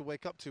quite good to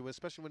wake up to,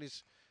 especially when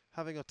he's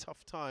having a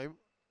tough time.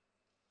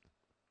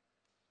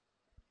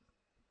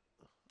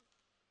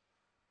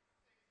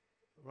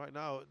 Right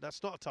now,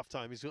 that's not a tough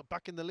time. He's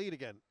back in the lead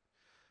again.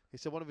 He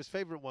said one of his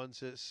favourite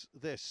ones is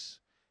this: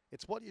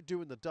 "It's what you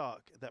do in the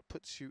dark that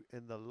puts you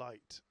in the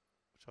light,"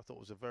 which I thought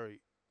was a very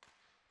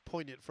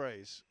poignant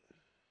phrase.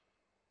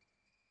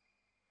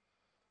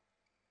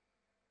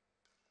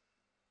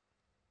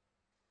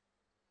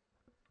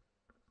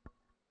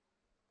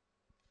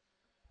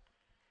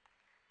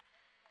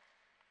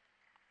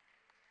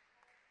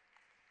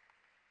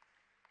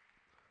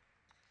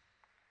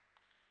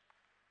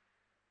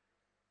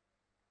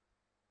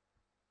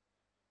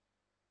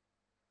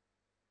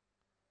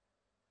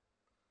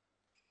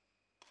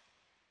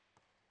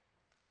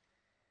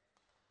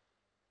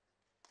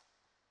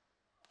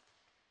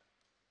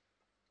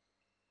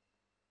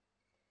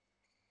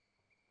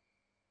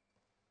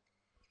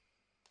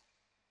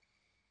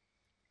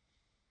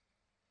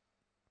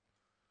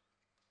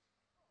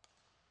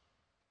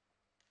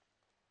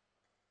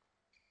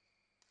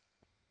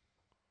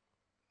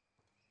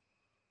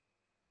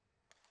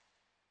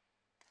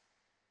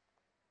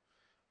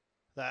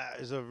 That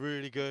is a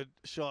really good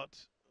shot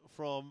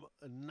from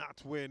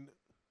Nhat Nguyen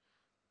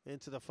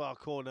into the far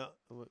corner.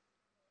 We're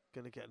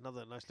going to get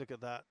another nice look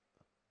at that.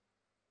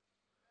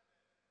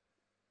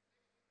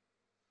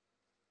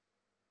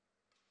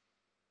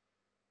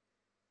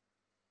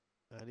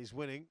 And he's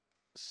winning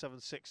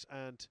 7-6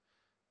 and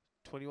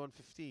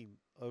 21-15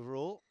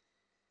 overall.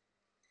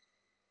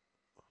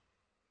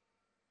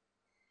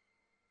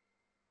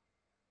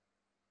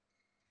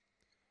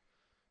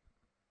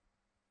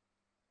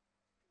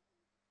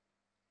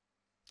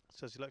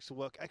 Says he likes to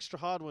work extra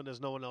hard when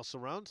there's no one else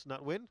around.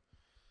 Nhat Nguyen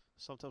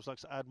sometimes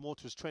likes to add more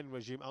to his training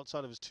regime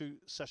outside of his 2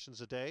 sessions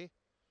a day.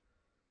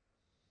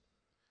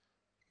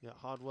 Yeah,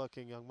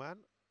 hard-working young man.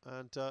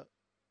 And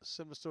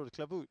similar story to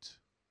Claerbout.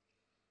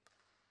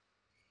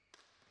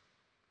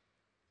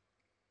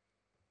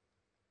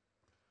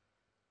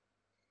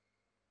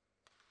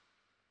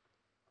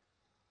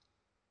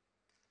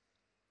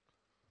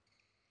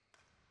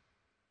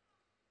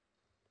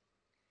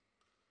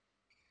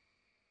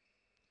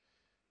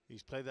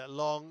 He's played that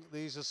long.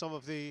 These are some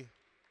of the...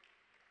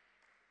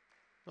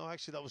 No,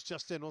 actually, that was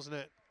just in, wasn't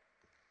it?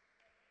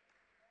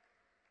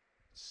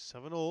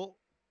 7-all.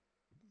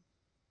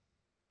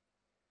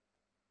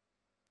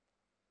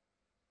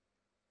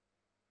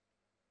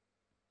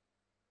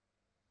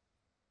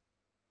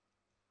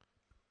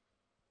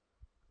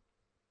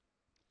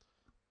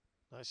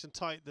 Nice and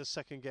tight, this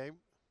second game.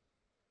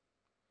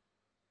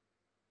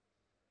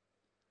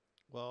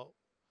 Well,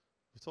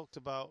 we talked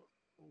about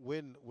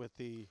Nguyen with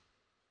the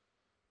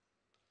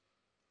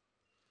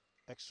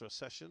extra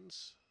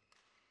sessions.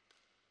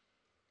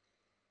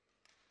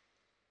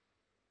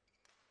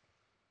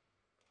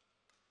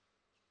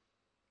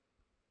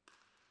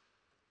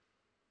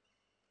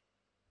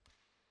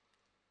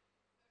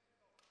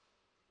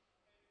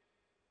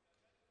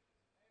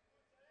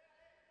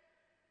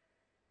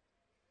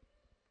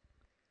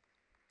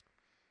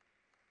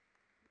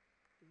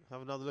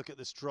 Have another look at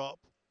this drop.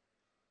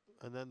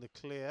 And then the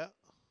clear.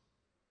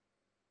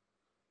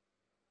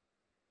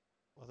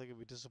 I think he'll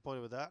be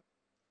disappointed with that.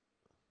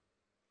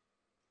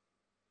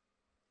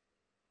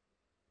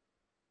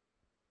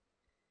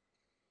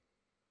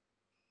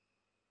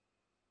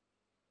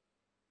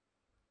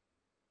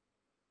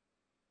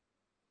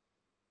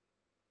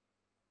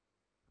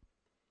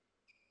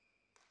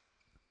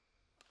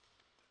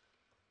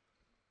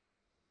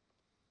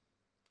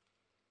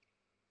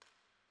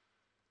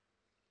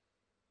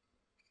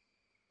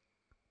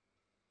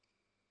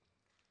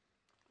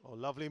 Oh,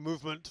 lovely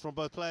movement from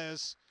both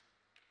players.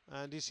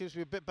 And he seems to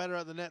be a bit better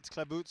at the net,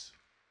 Claerbout.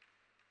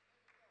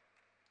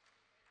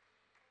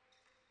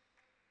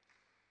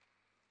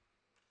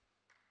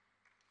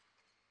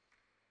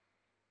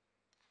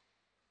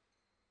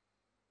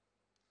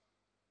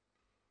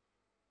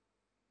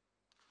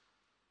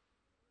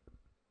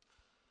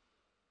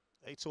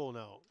 Eight all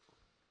now.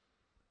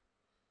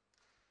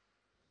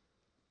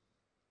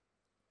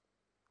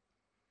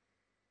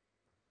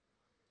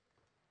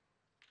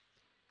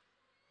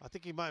 I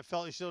think he might have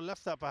felt he should have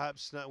left that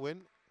perhaps, Nhat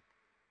Nguyen.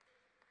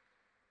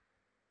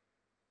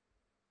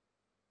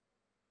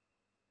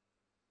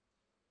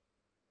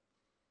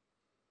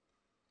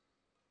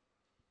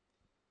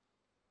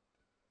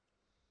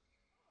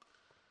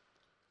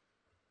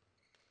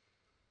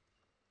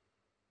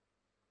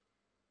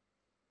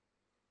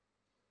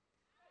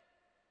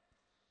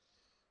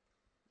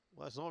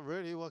 Well, it's not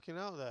really working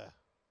out there.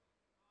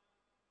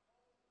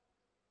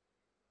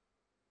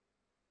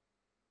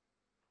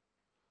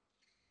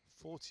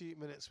 "40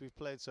 minutes we've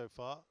played so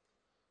far,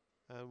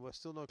 and we're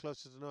still no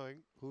closer to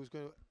knowing who's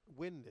going to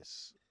win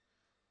this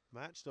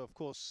match. Though, of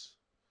course,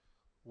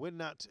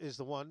 Nhat is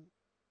the one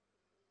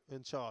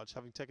in charge,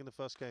 having taken the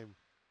first game.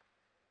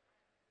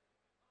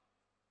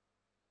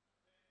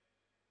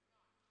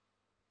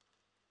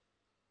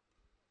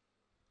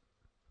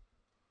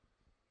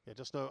 Yeah,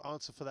 just no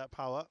answer for that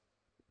power.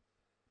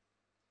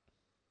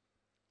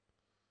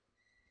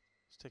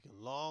 taking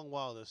a long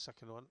while, the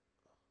second one.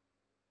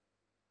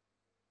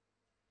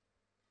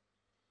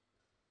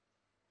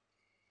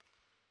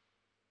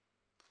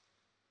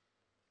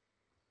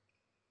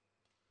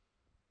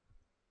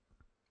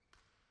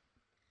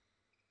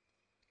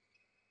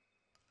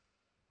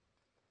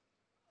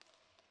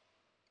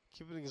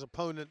 Keeping his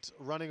opponent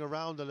running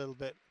around a little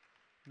bit.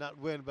 Nhat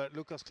Nguyen, but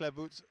Lucas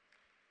Claerbout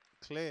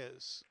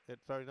clears it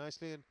very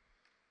nicely and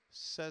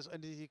says,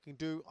 anything you can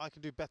do, I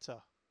can do better.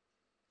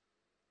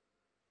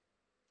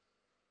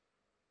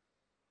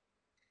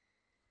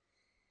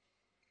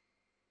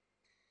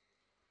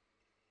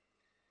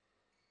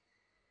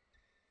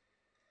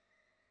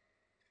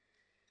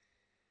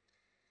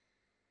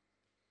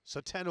 So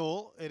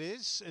 10-all it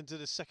is into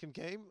the second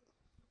game.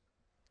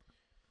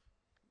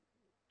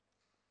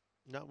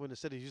 Nhat Nguyen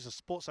said he used a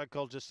sports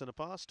psychologist in the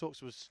past, talks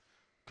to his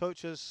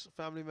coaches,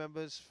 family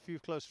members, few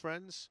close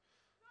friends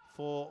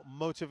for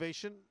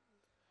motivation.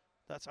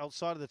 That's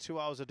outside of the 2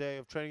 hours a day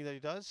of training that he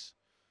does.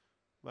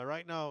 But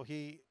right now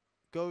he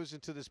goes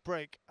into this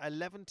break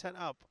 11-10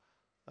 up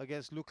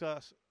against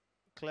Lucas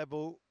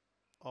Claerbout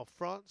of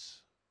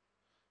France,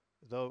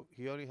 though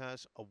he only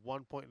has a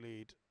 1-point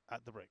lead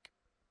at the break.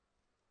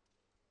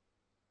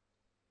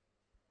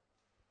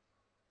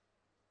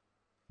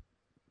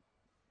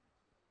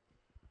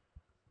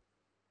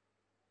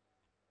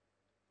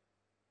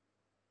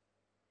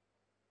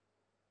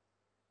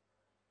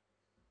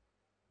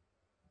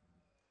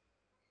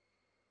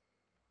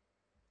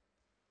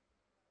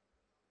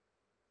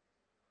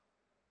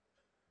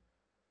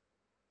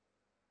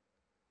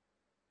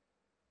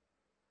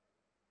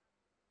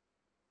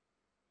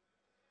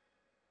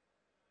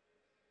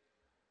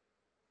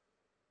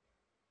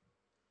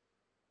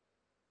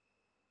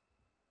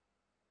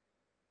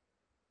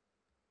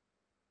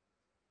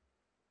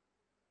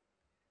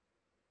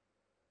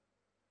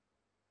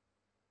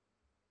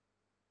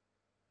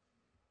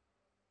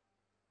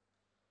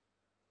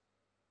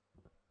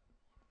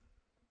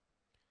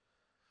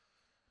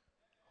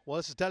 Well,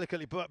 this is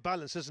delicately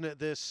balanced, isn't it?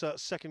 This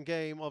second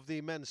game of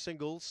the men's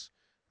singles.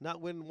 Nhat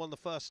Nguyen won the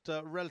first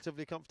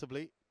relatively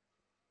comfortably.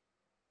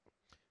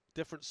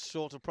 Different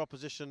sort of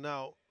proposition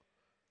now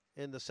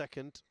in the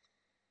second.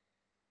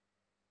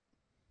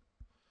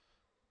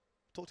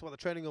 Talked about the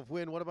training of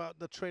Nguyen. What about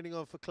the training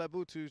of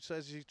Claerbout, who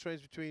says he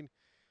trains between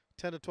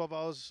 10 to 12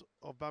 hours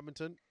of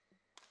badminton,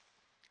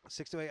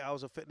 6 to 8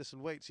 hours of fitness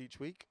and weights each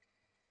week?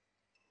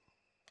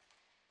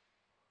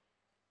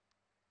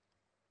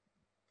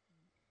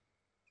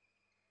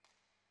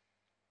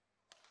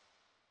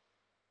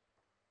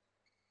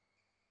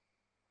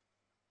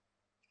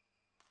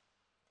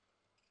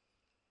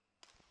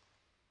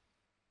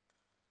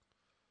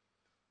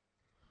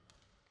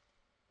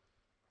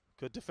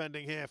 Good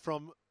defending here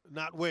from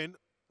Nhat Nguyen.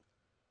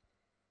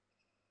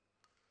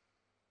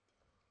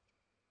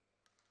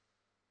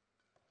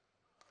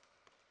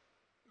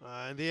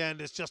 In the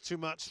end, it's just too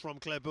much from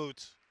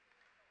Claerbout.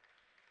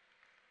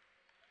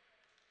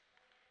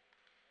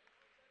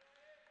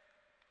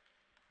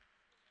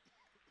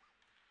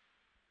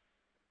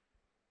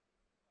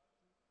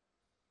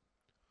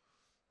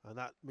 And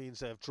that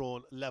means they've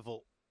drawn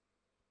level.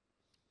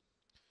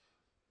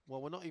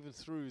 Well, we're not even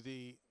through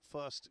the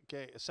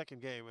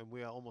second game, and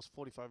we are almost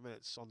 45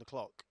 minutes on the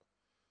clock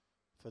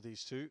for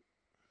these two.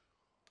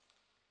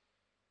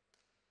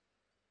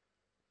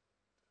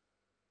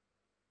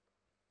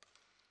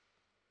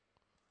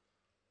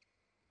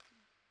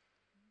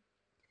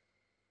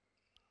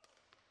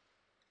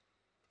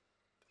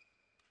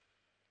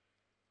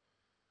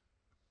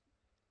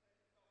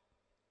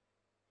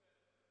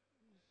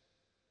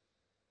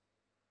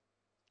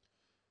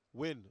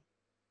 Nguyen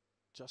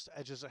just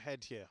edges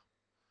ahead here.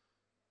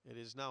 It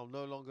is now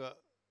no longer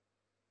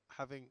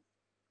having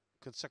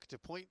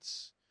consecutive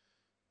points.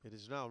 It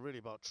is now really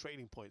about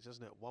training points,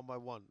 isn't it? One by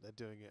one, they're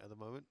doing it at the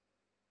moment.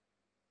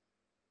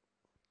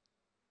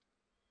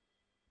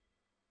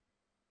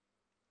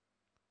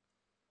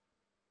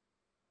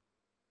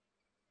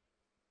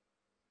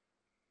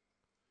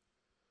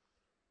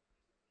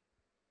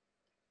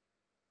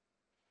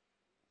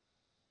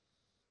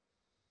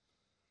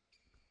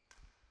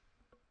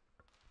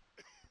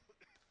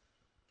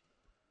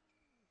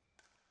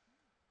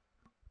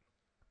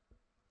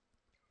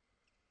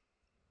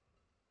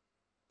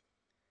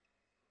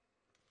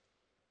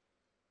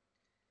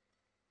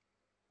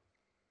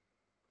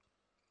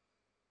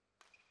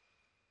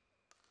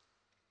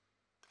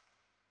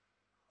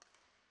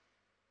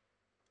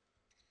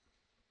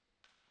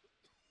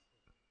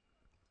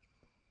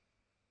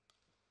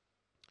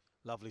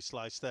 Lovely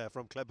slice there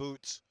from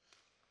Claerbout.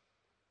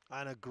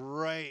 And a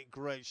great,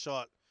 great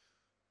shot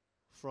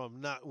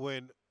from Nhat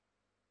Nguyen.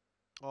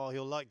 Oh,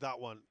 he'll like that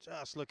one.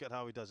 Just look at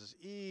how he does this.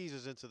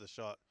 Eases into the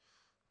shot.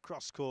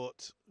 Cross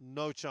court.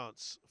 No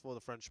chance for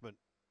the Frenchman.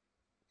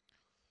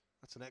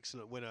 That's an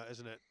excellent winner,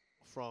 isn't it?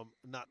 From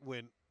Nhat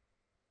Nguyen.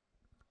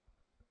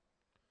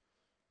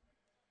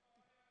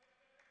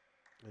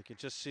 You can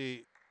just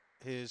see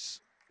his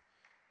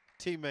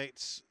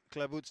teammates,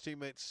 Claerbout's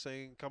teammates,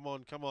 saying, come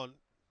on, come on.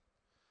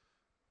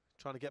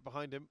 Trying to get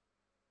behind him.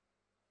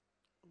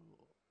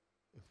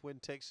 If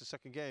Nguyen takes the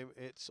second game,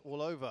 it's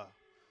all over.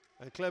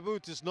 And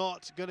Claerbout is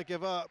not going to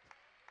give up.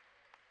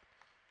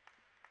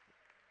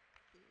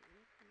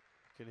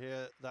 You can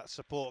hear that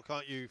support,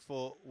 can't you,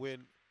 for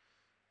Nguyen?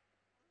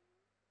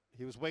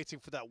 He was waiting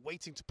for that,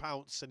 waiting to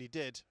pounce, and he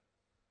did.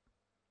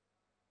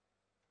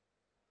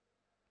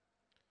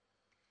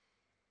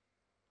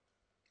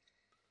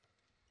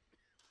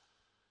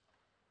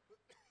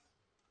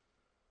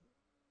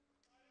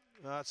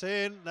 That's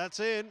in, that's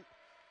in.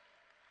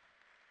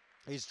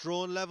 He's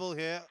drawn level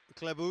here,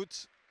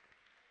 Claerbout.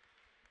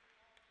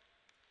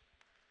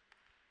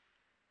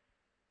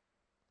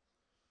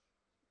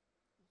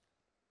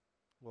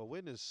 Well,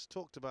 Nguyen has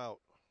talked about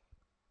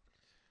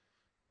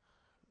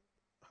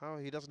how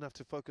he doesn't have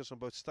to focus on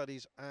both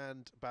studies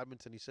and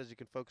badminton. He says he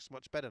can focus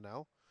much better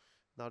now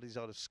that he's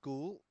out of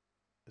school,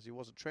 as he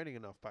wasn't training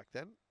enough back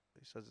then.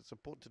 He says it's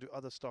important to do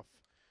other stuff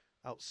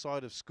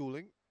outside of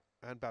schooling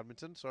and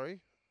badminton, sorry.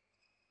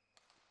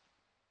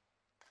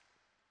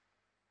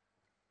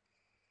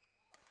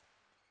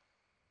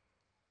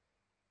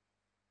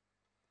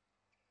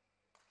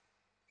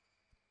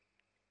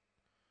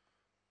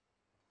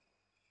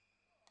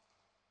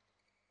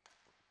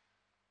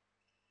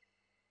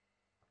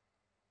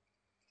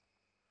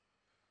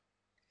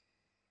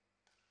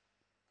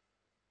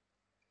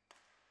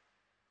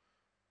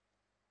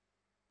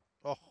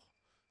 Oh,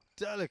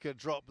 delicate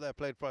drop there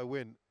played by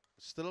Nguyen.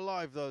 Still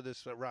alive though,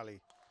 this rally.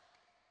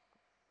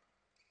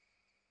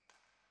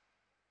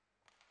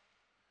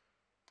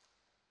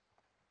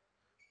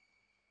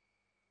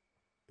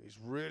 He's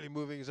really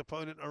moving his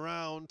opponent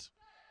around.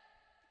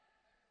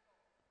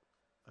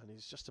 And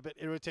he's just a bit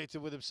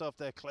irritated with himself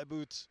there,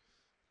 Claerbout. It's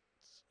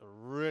a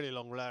really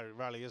long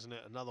rally, isn't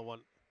it? Another one.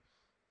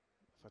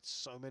 I've had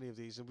so many of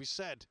these. And we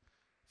said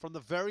from the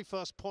very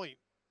first point,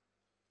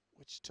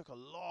 which took a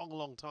long,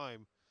 long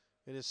time,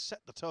 it has set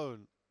the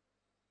tone.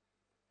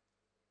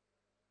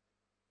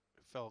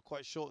 It fell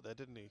quite short there,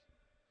 didn't he?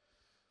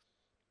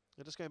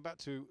 And just going back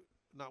to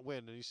Nhat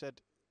Nguyen, and he said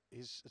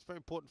it's very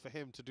important for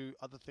him to do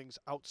other things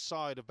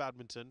outside of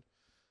badminton.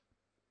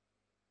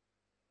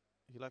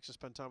 He likes to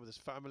spend time with his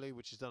family,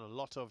 which he's done a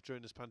lot of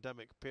during this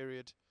pandemic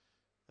period,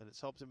 and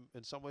it's helped him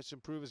in some ways to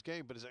improve his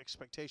game, but his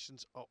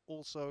expectations are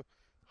also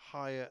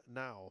higher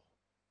now.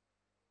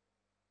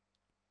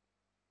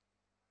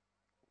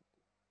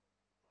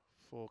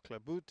 For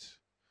Claerbout,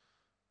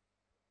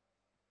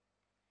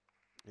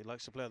 he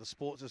likes to play other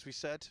sports, as we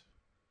said.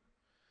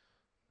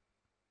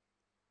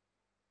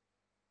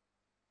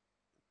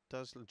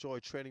 Does enjoy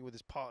training with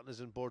his partners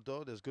in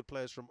Bordeaux. There's good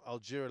players from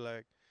Algeria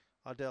like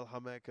Adel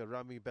Hamek,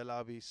 Rami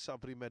Belabi,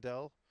 Sabri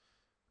Medel.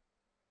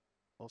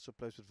 Also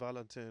plays with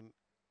Valentin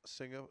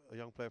Singer, a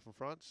young player from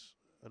France,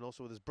 and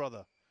also with his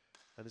brother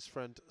and his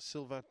friend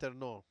Sylvain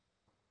Ternon,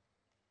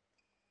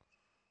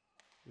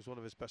 who's one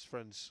of his best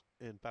friends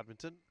in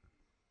badminton.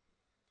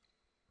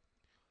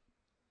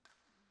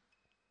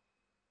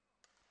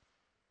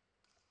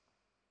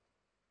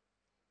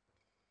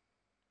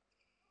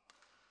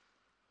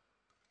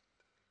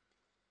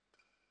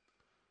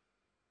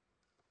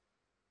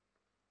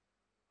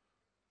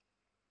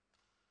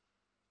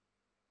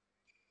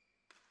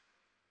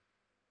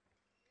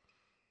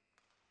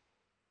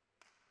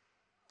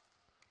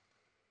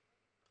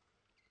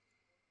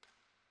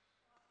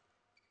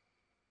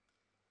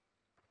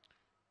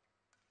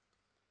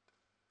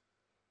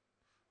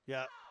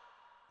 Yeah,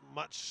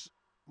 much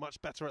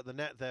better at the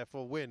net there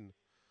for Nguyen.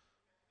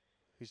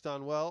 He's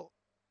done well.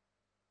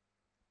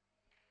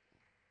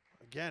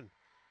 Again,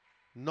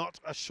 not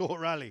a short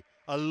rally.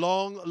 A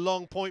long,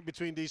 long point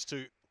between these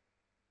two.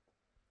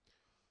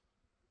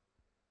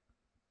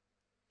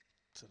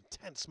 It's an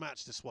intense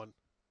match, this one.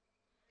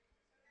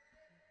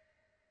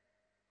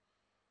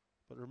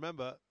 But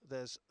remember,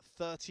 there's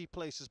 30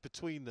 places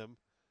between them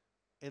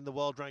in the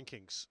world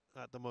rankings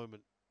at the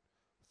moment.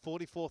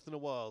 44th in the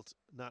world,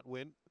 Nhat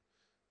Nguyen.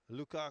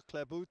 Luca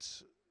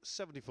Claerbout,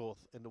 74th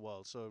in the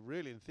world. So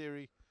really, in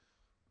theory,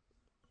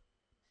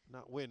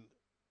 Nhat Nguyen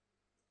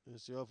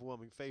is the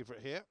overwhelming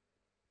favourite here.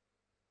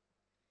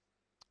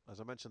 As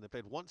I mentioned, they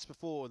played once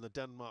before in the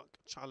Denmark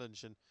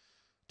Challenge in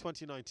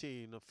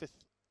 2019, on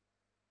 5th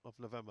of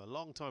November, a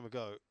long time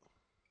ago.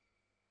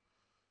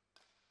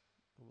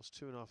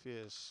 Almost 2.5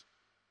 years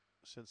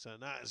since then.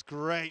 That is a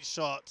great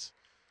shot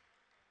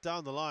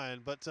down the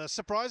line, but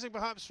surprising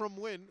perhaps from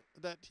Nguyen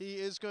that he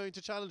is going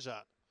to challenge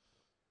that.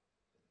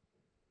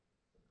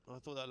 I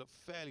thought that looked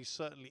fairly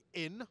certainly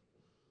in.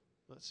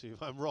 Let's see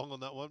if I'm wrong on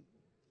that one.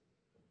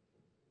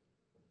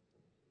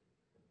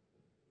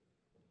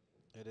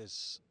 It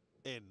is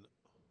in.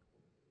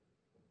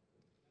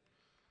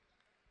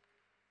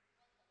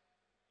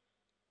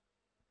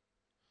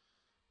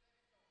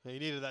 He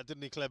needed that,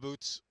 didn't he,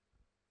 Claerbout?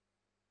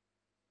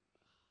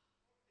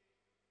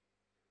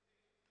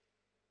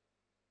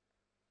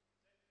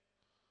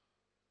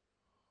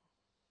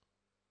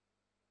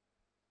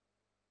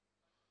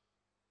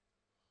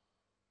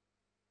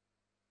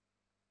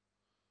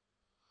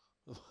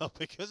 Well,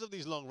 because of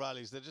these long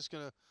rallies, they're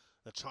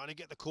trying to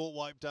get the court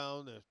wiped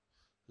down. They're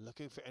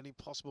looking for any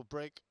possible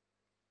break.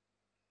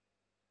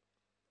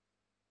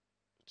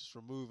 Just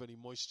remove any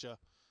moisture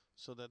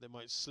so that they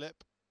might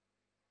slip.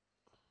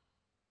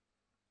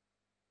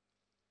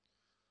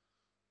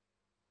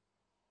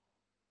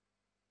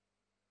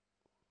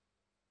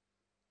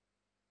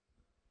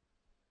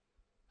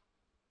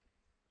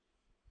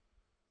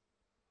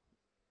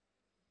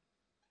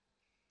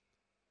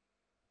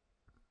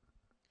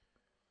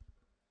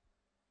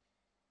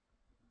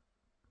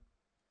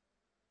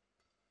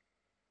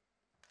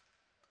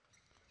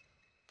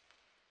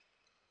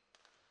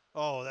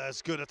 Oh,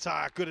 there's good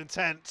attack, good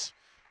intent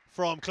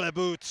from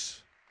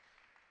Claerbout.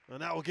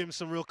 And that will give him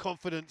some real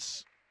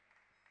confidence.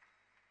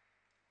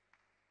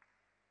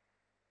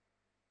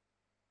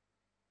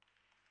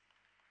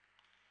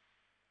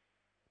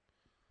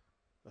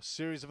 A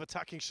series of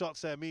attacking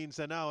shots there means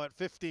they're now at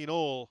 15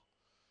 all.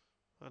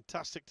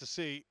 Fantastic to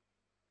see.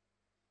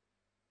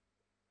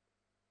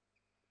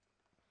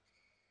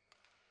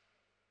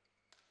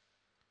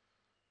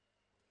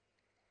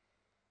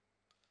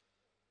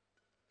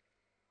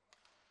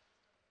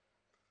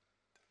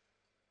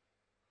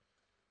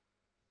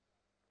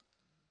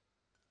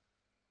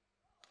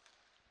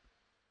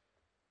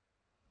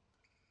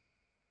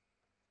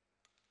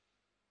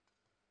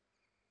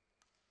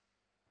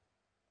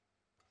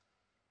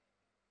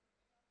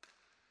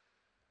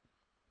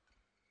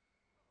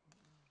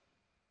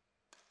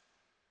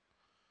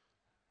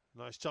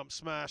 Nice jump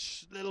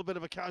smash. Little bit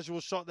of a casual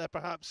shot there,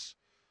 perhaps,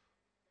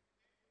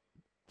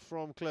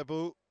 from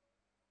Claerbout.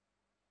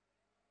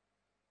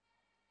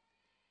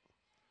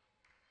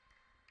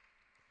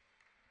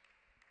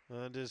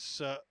 And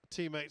his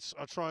teammates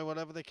are trying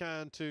whatever they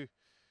can to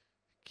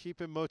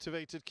keep him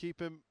motivated, keep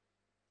him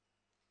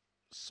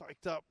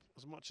psyched up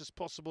as much as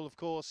possible, of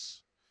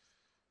course.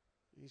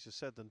 Easier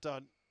said than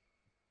done.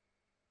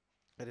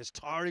 It is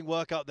tiring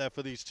work out there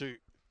for these two.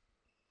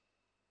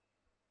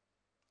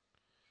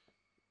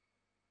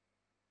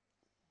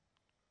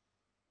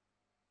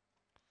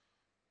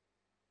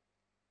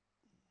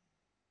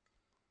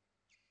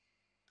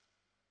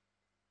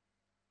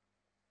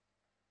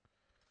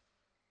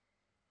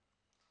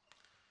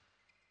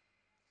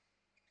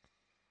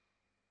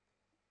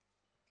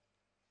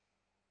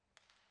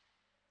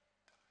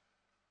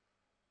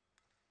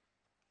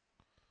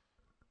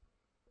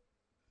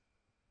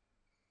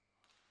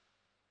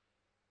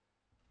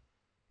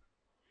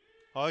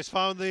 Oh, he's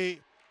found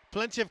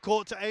plenty of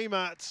court to aim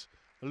at.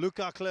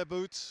 Luca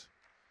Claerbout.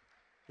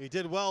 He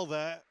did well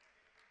there.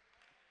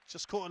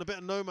 Just caught in a bit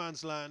of no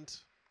man's land.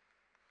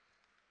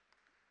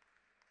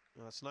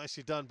 That's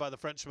nicely done by the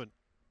Frenchman.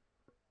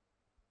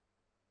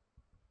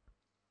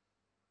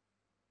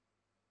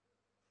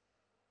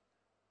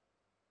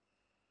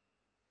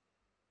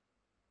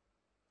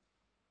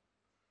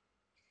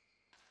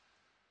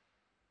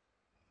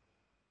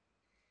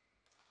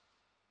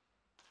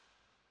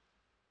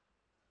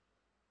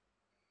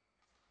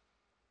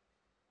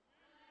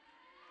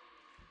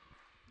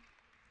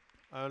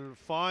 And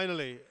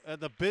finally,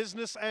 at the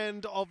business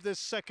end of this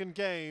second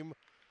game,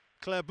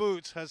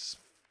 Claerbout has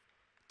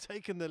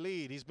taken the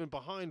lead. He's been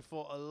behind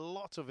for a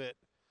lot of it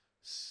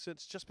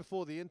since just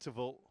before the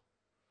interval.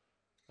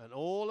 And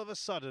all of a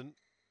sudden,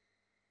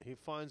 he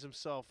finds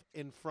himself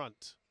in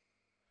front.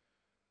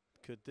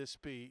 Could this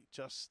be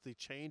just the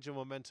change of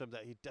momentum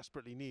that he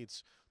desperately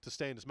needs to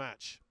stay in this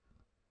match?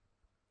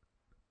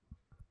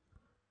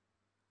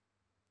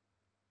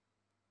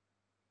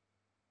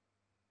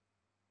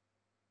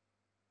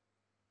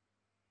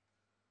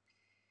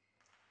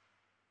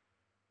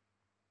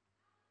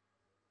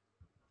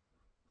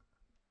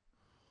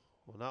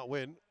 Well, Nhat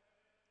Nguyen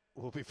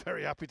will be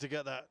very happy to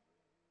get that.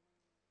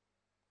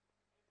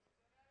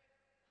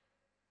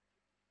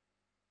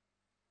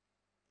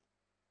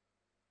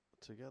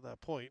 To get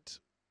that point.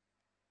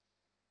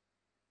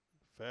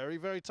 Very,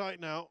 very tight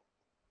now.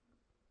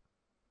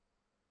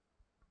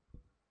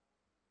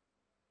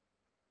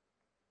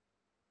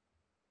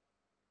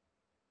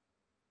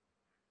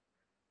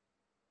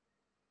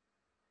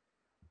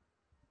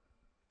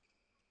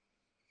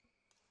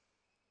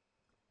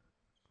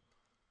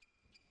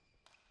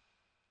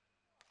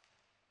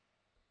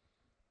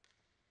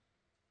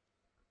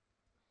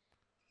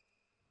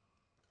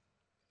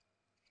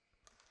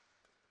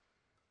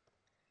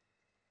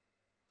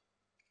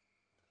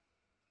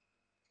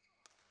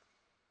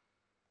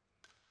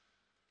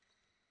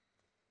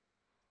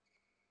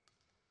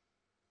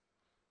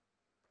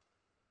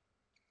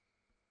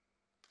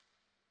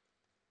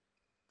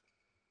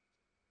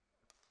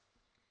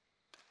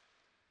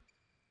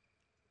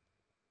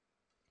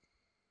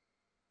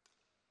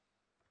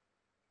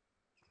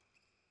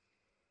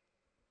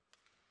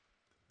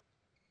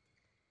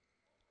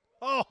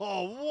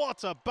 Oh,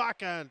 what a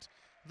backhand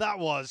that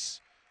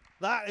was.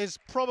 That is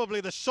probably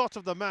the shot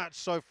of the match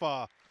so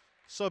far.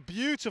 So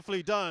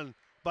beautifully done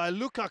by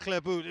Luca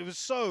Claerbout. It was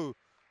so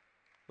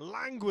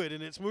languid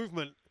in its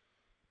movement,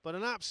 but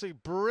an absolutely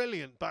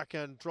brilliant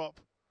backhand drop.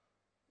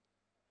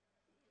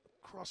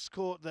 Cross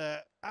court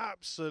there,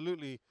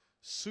 absolutely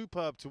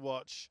superb to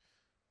watch.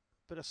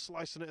 Bit of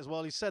slice in it as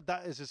well. He said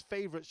that is his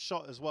favorite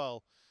shot as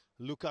well,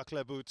 Luca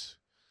Claerbout,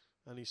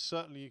 and he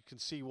certainly, you can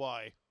see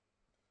why.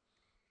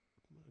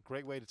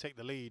 great way to take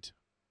the lead.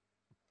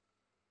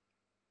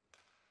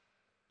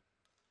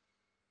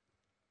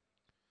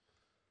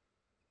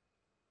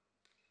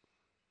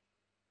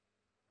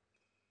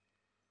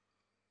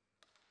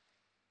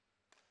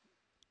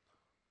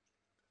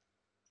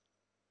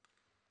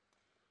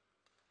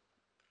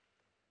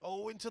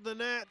 Oh, into the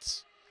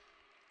net.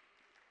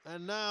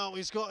 And now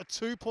he's got a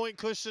 2-point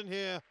cushion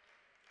here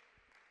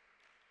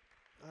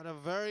at a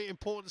very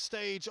important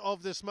stage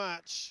of this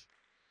match.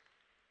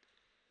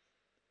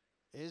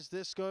 Is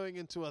this going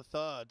into a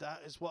third?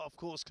 That is what, of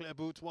course,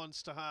 Claerbout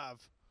wants to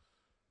have,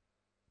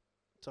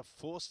 to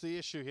force the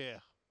issue here.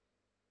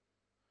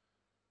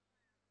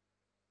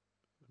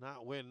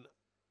 Nhat Nguyen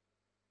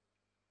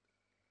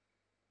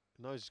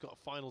knows he's got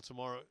a final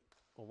tomorrow,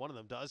 or one of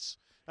them does.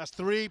 That's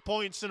 3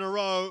 points in a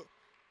row,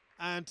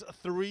 and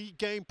 3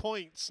 game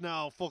points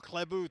now for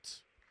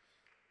Claerbout.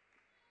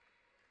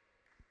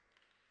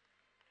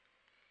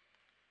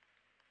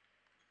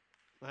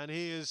 And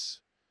he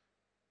is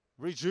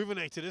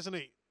rejuvenated, isn't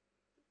he?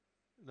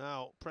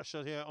 Now,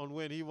 pressure here on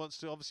Nguyen. He wants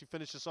to obviously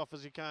finish this off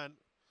as he can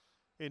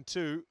in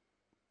 2.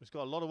 He's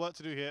got a lot of work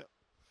to do here.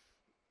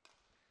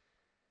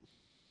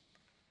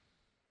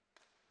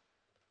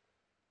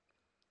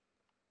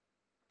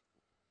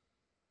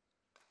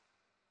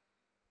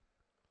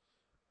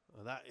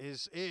 And that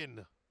is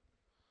in.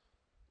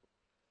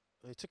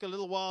 It took a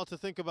little while to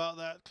think about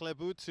that,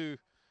 Claerbout, to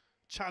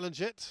challenge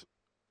it.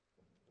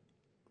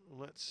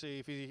 Let's see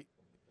if he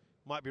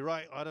might be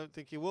right. I don't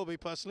think he will be,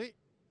 personally.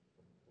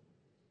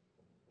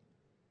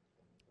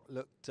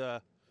 Looked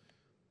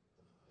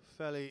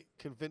fairly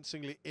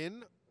convincingly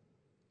in.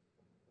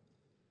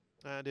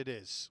 And it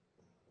is.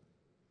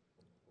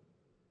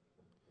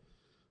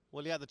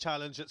 Well, he had the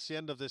challenge. It's the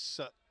end of this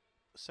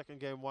second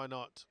game. Why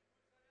not?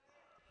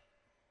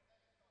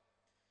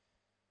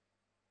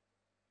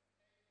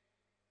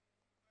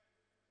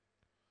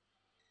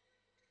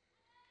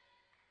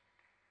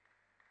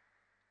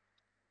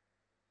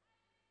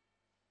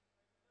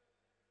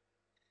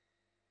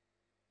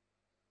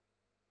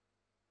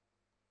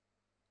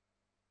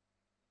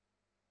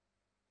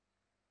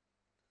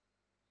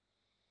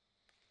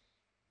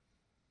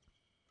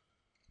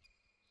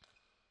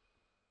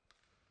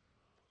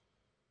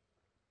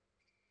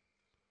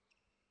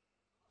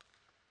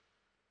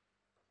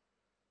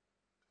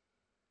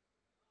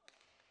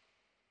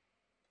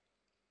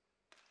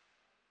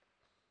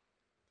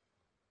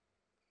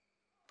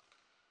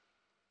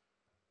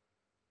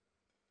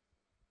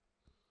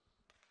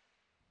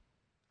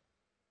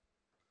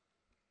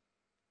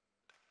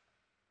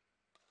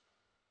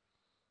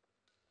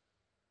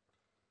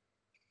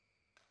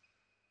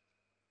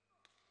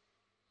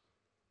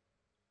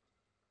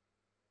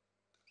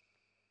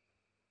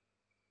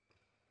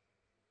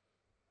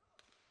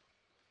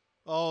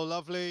 Oh,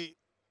 lovely.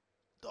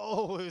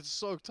 Oh, it's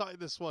so tight,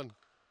 this one.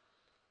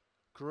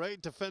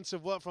 Great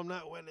defensive work from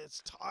Nhat Nguyen.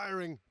 It's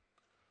tiring.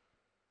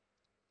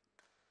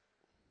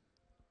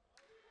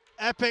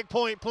 Epic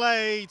point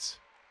played.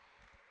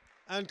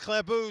 And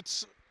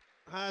Claerbout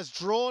has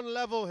drawn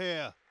level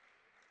here.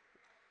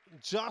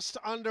 Just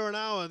under an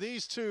hour.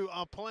 These two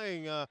are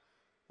playing a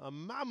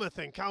mammoth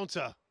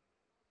encounter.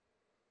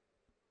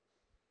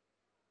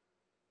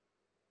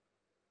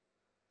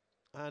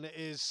 And it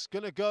is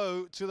going to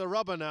go to the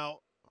rubber now.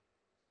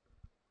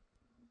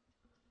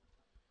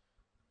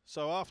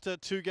 So after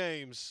 2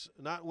 games,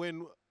 Nhat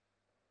Nguyen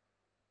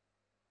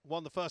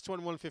won the first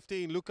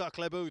 21-15. Luca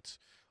Claerbout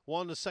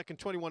won the second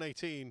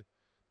 21-18.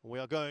 We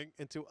are going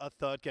into a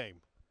third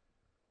game.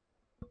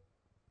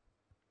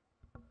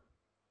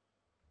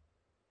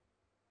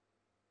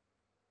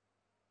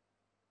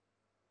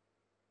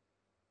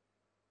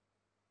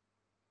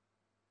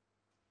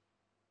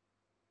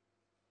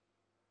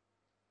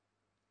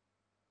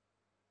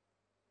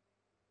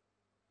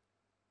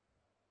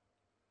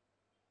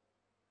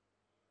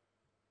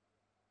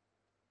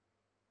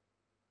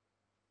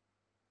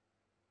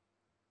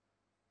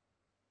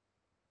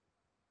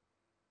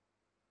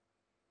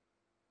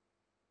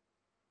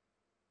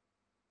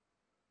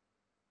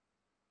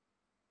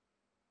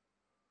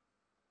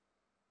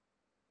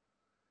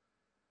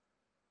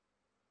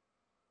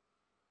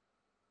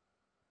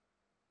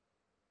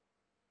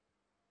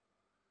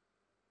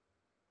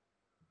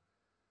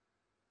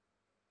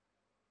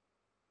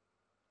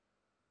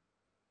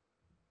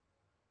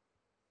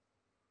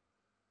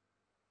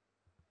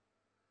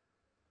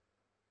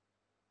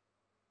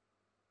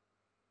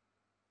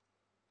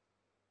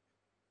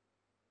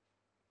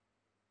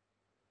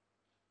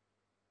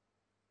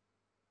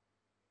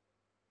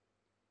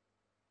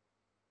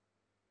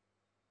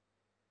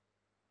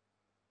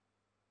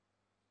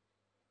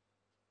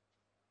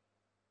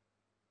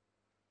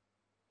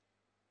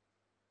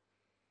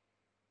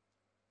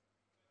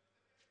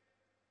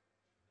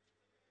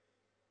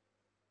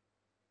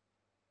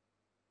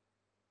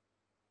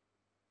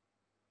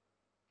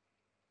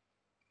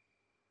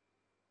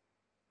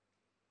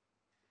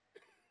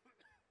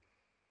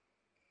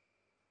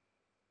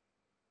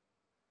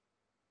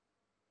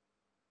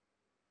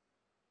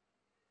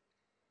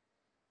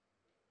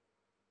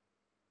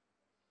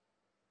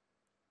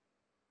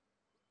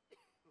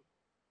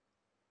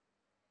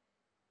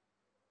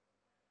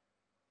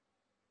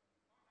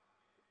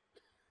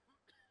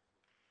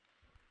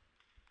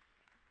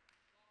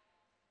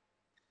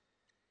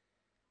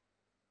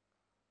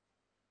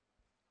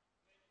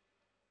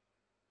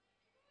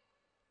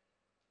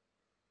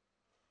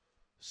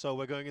 So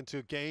we're going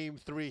into game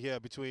 3 here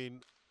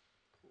between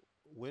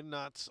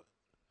Nhat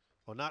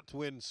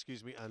Nguyen,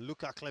 excuse me, and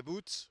Luca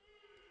Claerbout.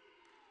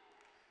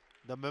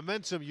 The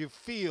momentum you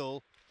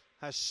feel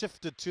has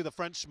shifted to the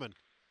Frenchman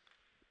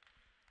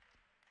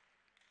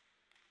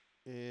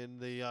in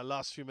the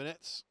last few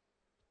minutes.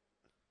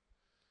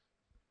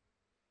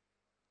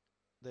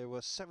 There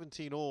were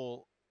 17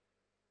 all,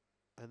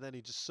 and then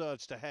he just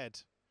surged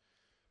ahead.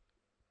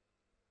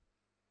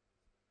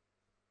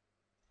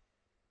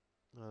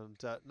 And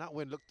Nhat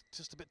Nguyen looked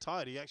just a bit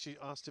tired. He actually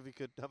asked if he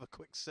could have a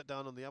quick sit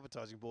down on the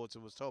advertising boards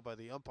and was told by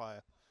the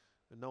umpire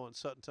in no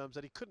uncertain terms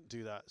that he couldn't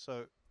do that.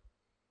 So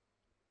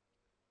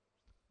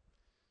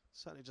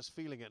certainly just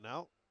feeling it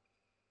now.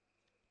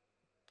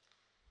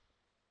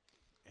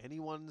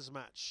 Anyone's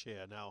match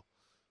here now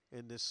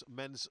in this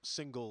men's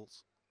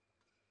singles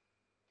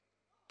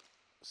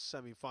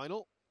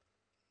semi-final.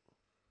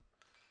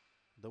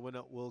 The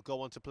winner will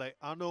go on to play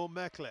Arnaud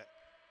Merclet,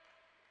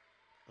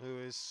 who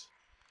is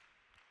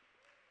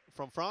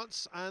from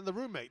France and the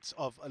roommate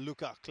of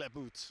Luca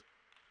Claerbout.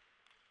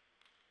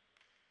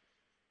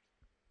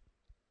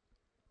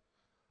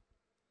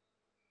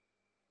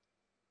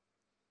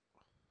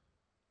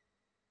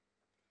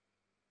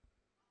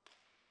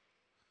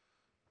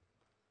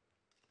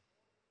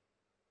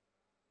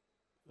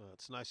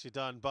 It's nicely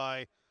done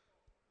by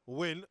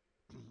Nguyen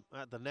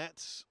at the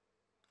nets.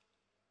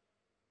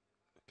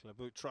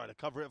 Claerbout trying to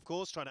cover it, of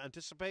course, trying to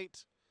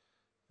anticipate,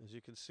 as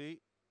you can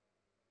see.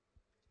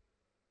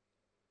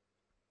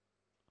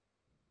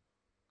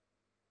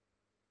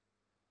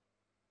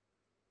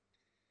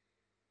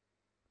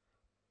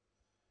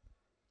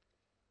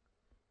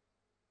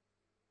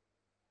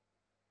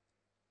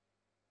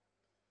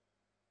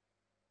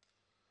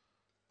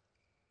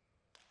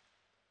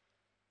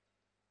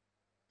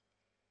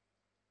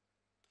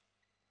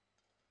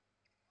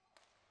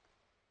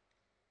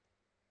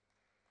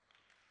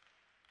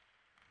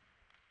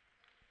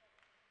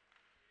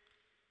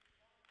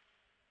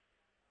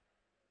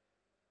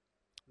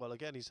 Well,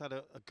 again, he's had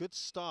a good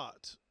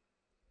start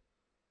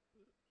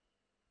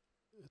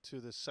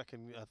to this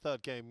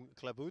third game,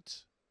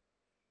 Claerbout.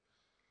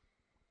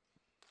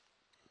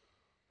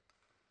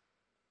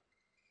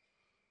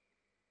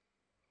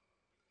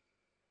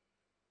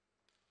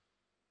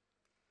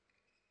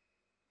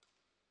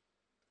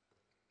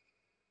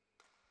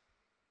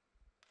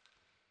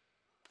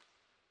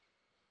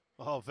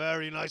 Oh,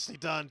 very nicely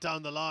done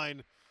down the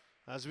line.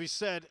 As we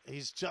said,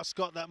 he's just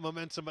got that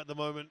momentum at the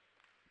moment.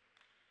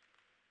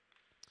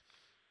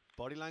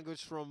 Body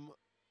language from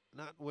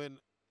Nhat Nguyen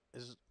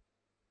is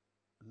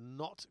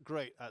not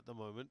great at the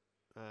moment.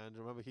 And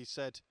remember, he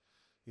said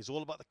he's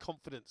all about the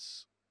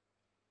confidence.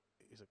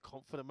 He's a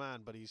confident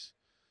man, but he's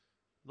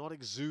not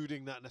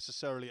exuding that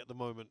necessarily at the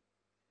moment.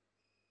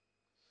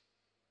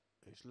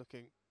 He's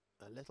looking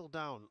a little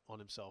down on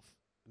himself.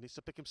 He needs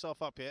to pick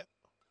himself up here.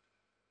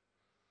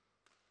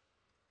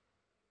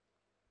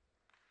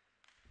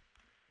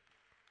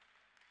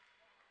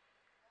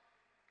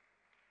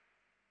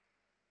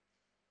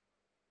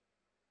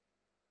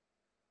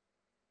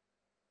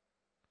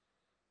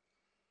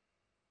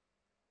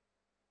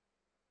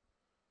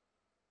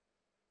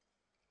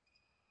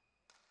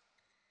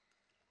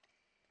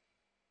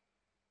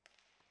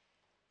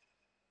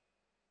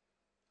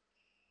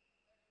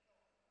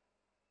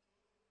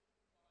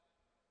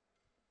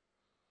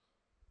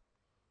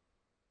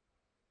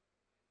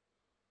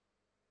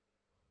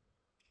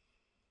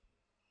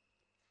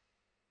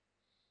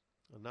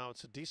 And now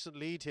it's a decent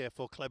lead here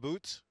for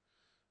Claerbout.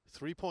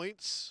 3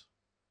 points.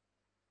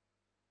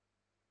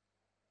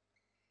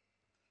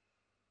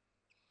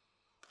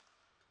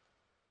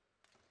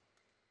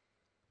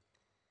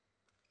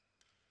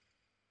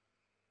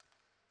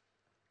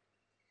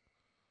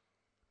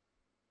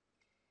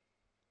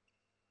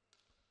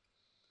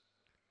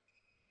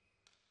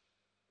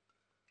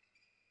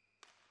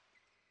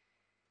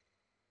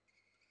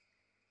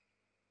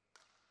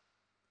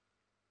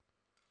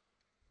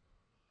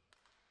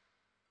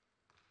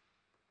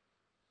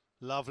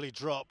 Lovely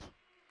drop.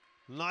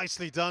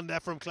 Nicely done there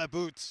from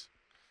Claerbout.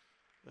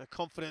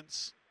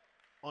 Confidence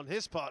on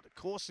his part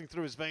coursing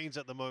through his veins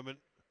at the moment.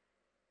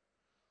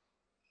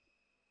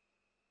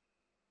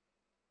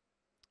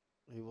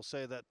 He will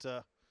say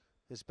that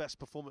his best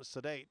performance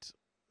to date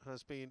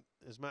has been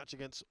his match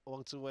against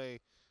Wang Ziwei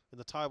in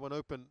the Taiwan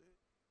Open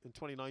in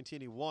 2019.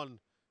 He won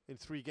in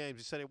 3 games.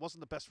 He said it wasn't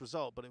the best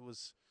result, but it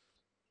was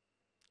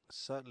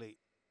certainly,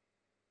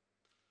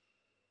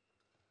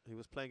 he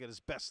was playing at his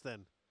best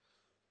then.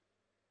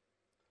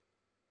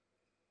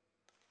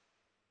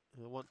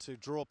 He'll want to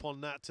draw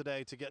upon that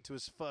today to get to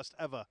his first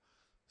ever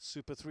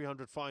Super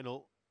 300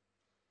 final.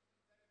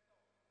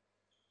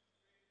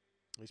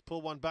 He's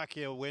pulled one back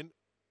here, Nguyen.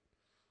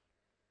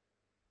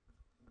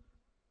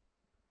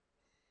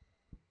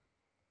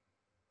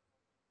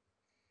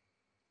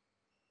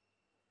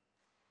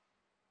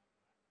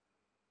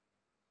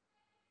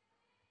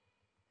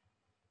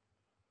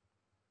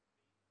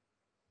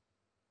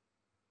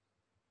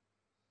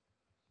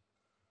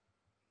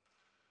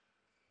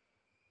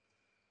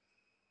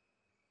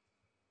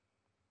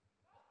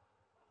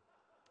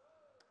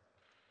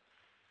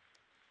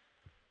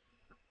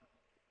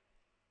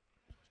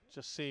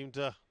 Just seemed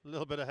a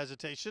little bit of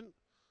hesitation.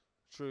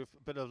 True,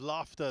 a bit of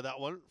laughter, that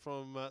one,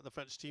 from the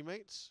French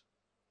teammates.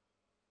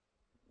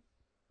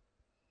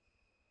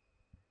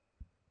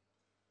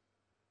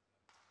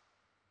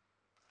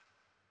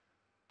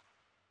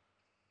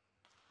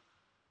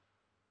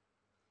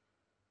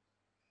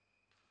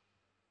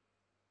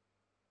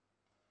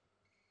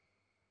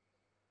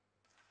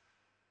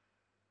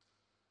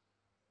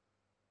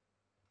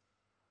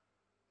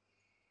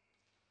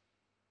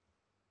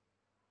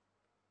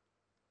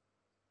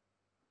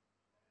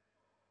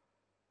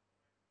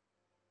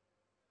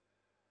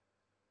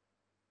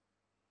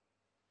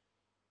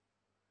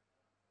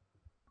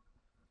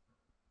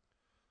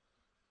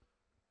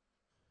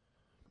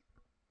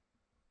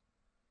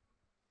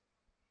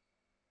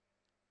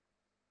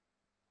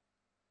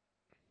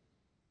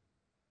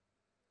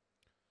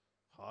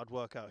 Hard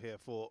work out here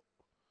for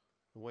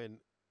Nguyen,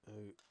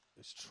 who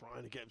is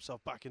trying to get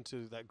himself back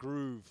into that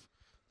groove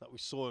that we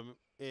saw him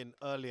in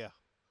earlier.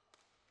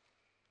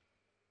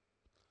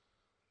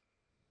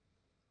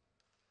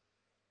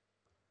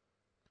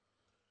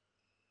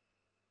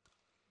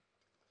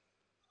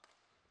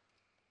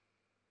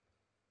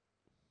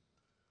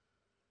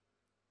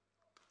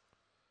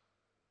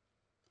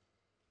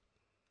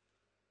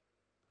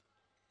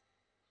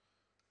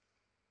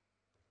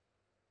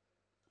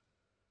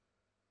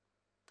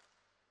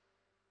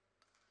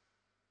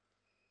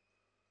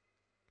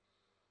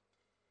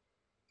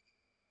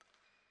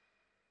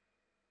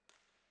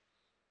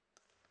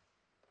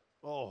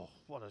 Oh,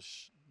 what a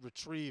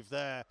retrieve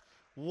there.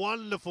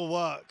 Wonderful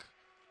work.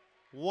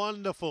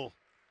 Wonderful.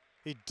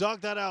 He dug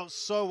that out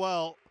so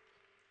well.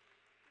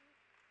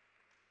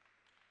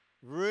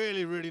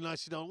 Really, really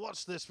nicely done.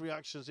 Watch this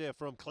reactions here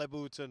from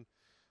Claerbout. And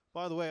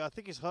by the way, I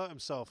think he's hurt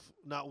himself,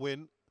 Nhat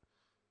Nguyen.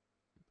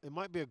 It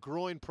might be a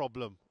groin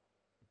problem,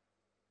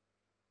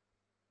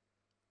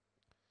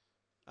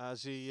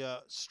 as he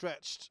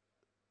stretched.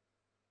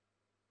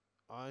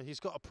 He's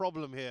got a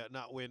problem here,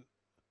 Nhat Nguyen,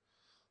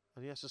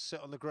 and he has to sit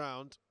on the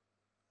ground.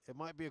 It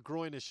might be a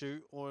groin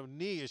issue or a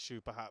knee issue,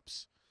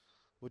 perhaps.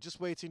 We're just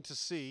waiting to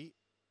see.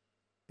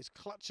 He's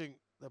clutching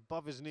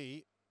above his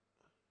knee.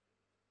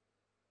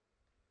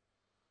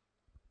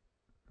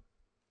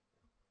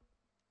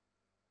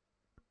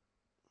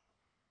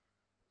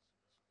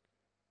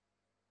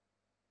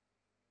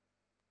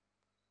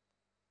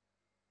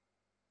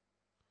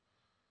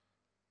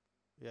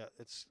 Yeah,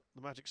 it's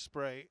the magic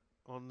spray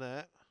on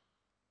there.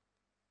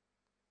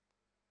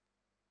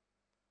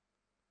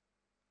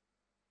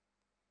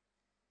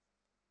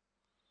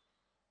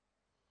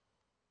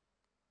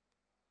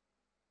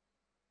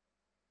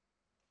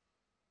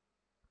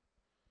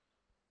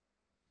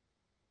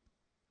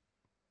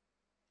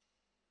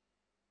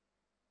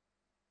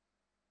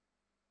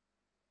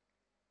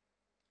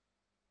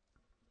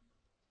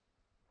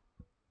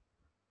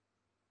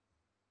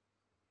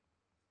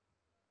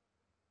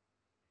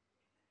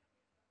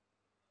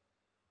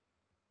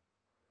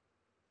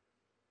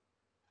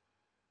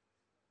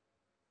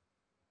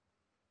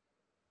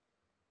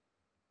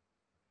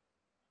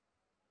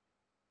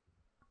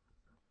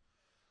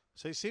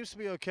 So he seems to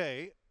be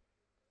okay,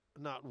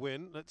 Nhat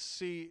Nguyen. Let's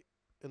see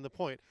in the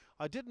point.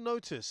 I did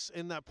notice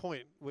in that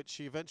point, which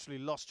he eventually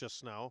lost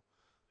just now,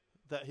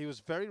 that he was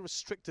very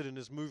restricted in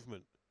his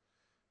movement.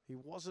 He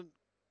wasn't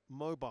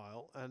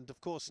mobile. And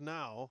of course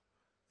now,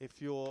 if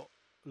you're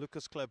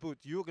Lucas Claerbout,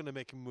 you're going to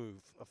make him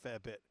move a fair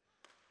bit.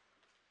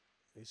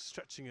 He's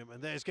stretching him,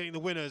 and there's getting the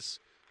winners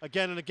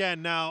again and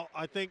again. Now,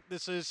 I think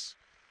this is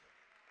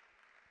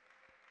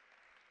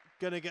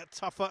going to get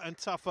tougher and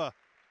tougher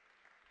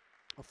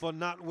for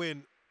Nhat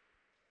Nguyen.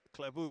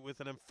 Claerbout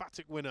with an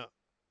emphatic winner.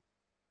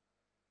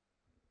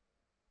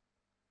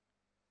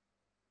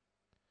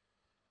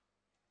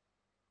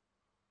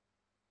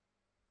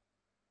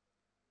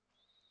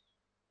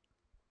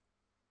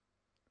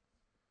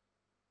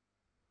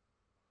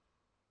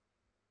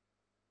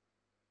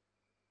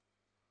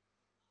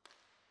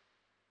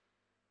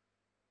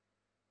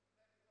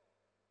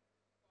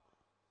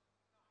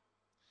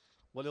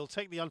 Well, he'll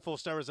take the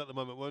unforced errors at the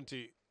moment, won't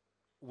he,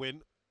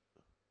 Nguyen?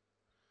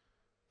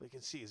 But you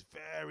can see he's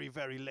very,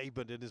 very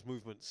laboured in his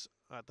movements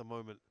at the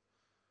moment.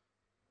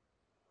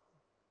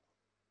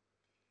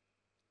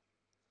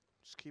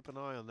 Just keep an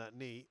eye on that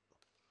knee.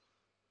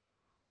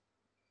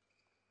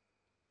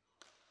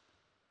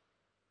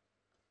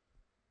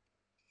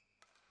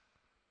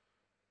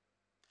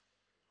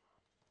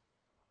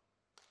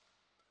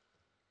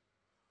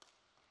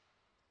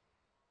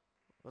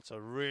 That's a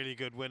really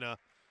good winner.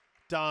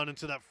 Down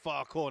into that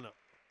far corner.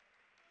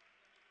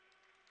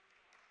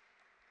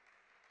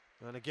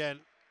 And again,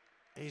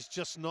 he's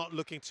just not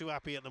looking too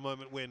happy at the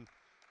moment, Nguyen.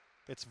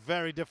 It's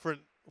very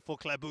different for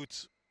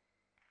Claerbout.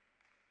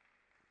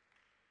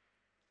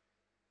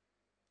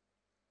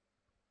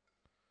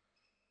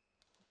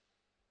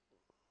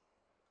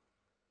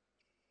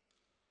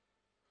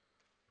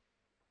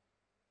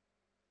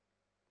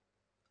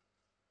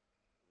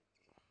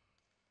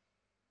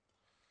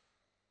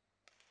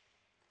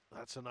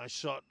 That's a nice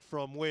shot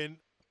from Nguyen.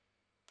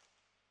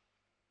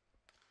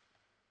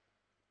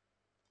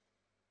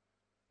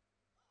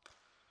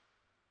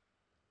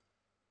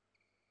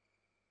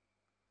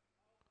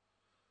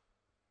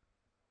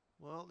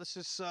 Well, this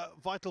is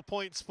vital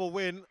points for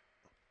Nguyen.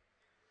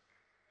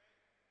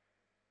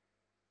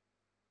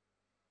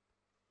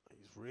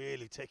 He's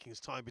really taking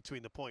his time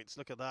between the points.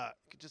 Look at that.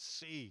 You can just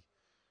see,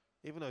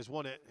 even though he's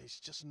won it, he's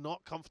just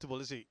not comfortable,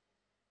 is he?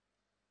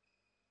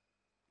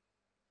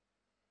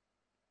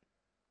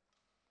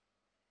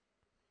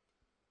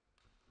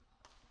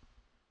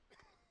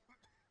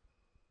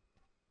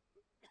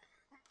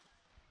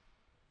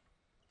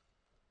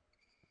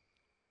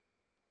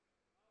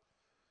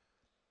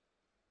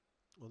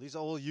 Well, these are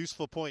all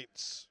useful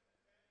points.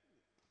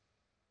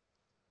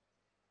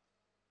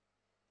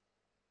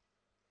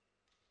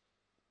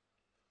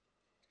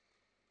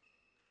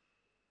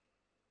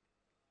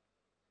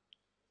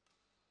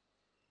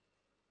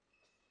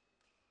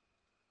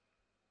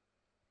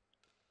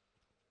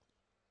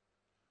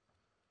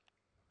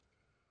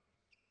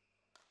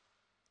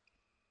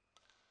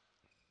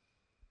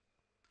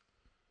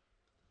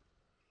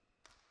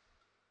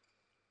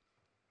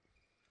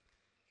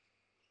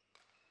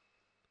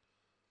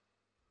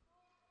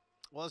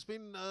 Well, there's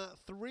been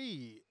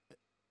 3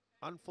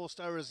 unforced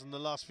errors in the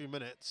last few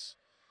minutes.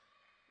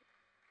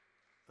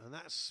 And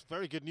that's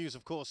very good news,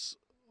 of course,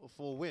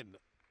 for Nguyen.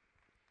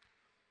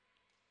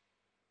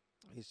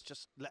 He's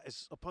just let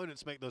his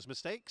opponents make those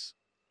mistakes.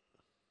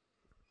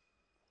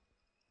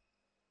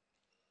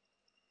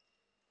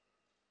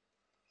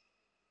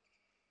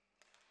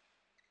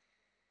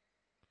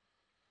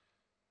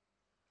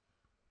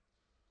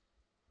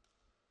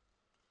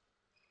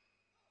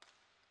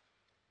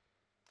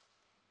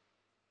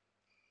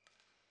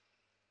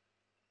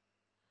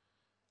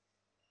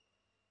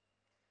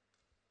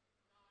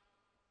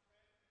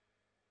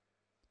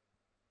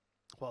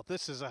 Well,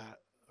 this is a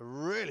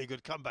really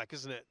good comeback,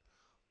 isn't it,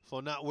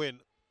 for Nhat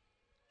Nguyen?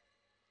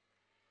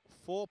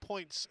 4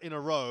 points in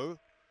a row.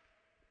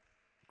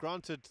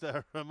 Granted,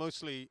 there are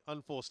mostly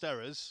unforced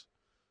errors.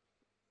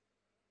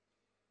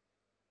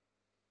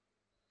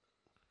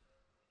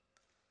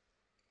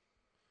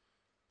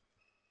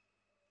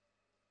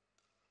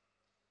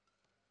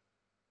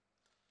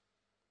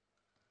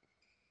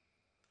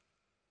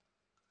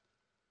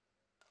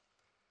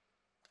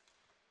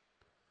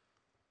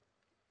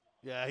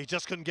 Yeah, he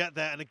just couldn't get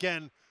there. And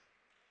again,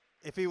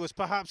 if he was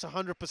perhaps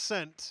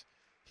 100%,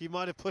 he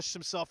might have pushed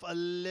himself a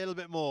little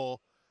bit more.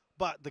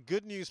 But the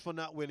good news for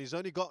Nhat Nguyen, he's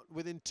only got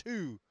within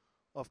 2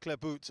 of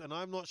Claerbout, and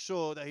I'm not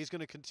sure that he's going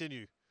to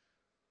continue.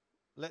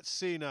 Let's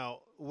see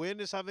now.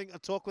 Nguyen is having a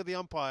talk with the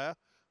umpire.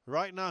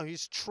 Right now,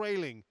 he's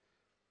trailing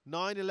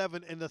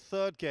 9-11 in the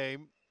 3rd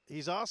game.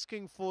 He's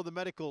asking for the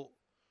medical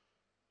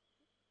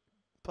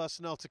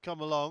personnel to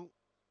come along.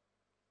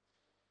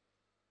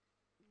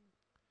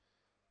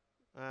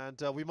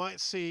 And we might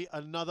see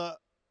another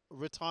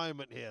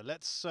retirement here.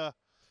 Let's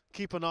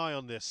keep an eye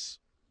on this.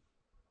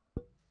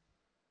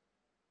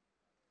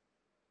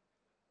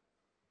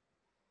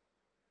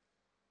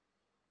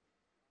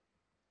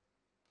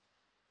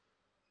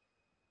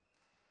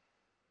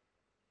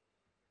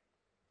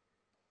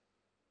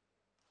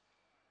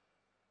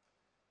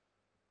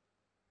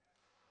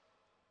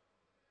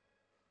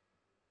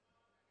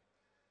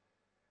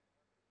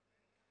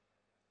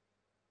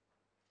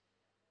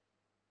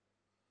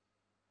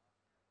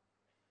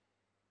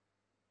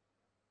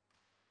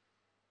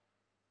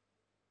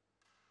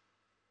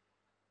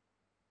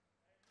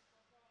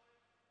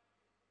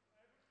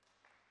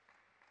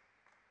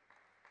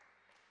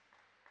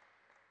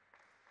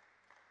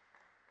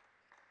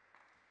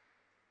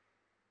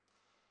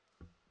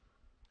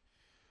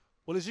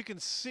 Well, as you can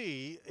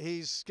see,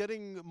 he's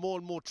getting more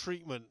and more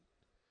treatment.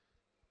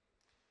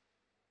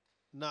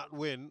 Nhat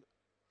Nguyen,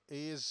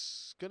 he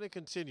is going to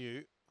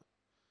continue,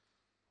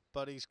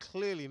 but he's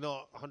clearly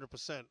not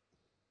 100%.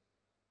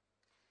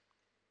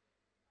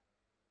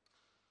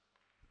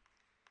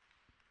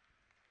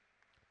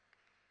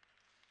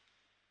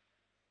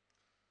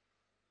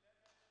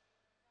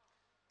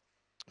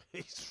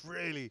 He's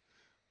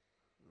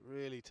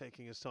really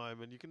taking his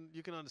time, and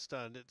you can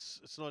understand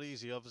it's not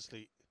easy,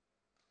 obviously.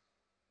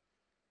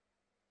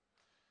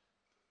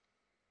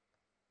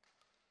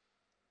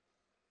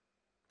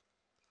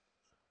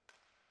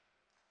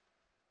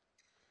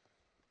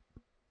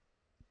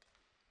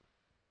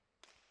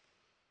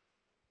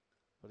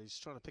 But he's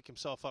trying to pick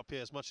himself up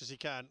here as much as he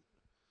can.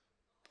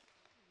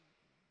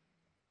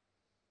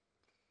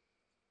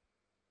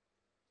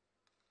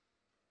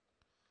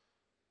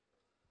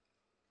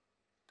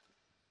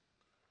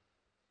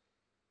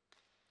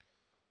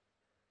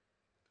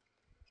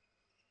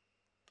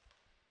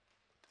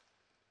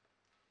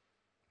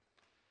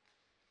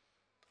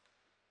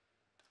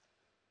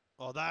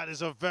 Oh, that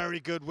is a very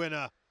good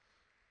winner.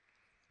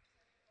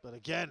 But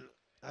again,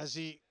 as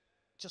he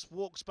just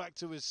walks back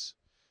to his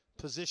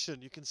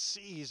position, you can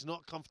see he's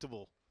not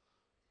comfortable.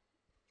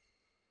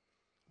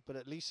 But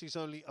at least he's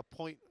only a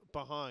point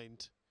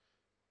behind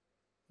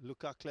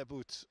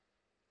Claerbout,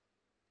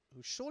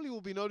 who surely will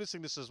be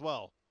noticing this as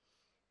well.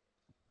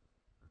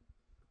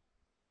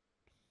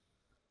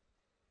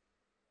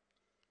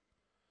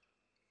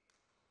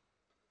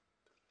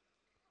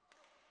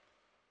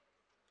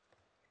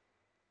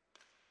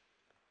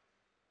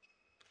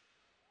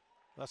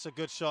 That's a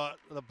good shot.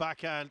 The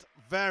backhand,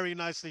 very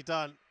nicely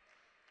done.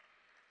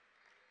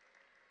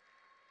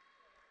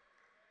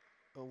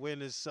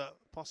 Nguyen is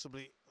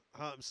possibly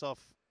hurt himself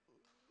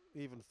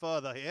even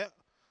further here.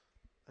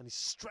 And he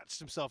stretched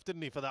himself,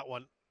 didn't he, for that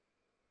one?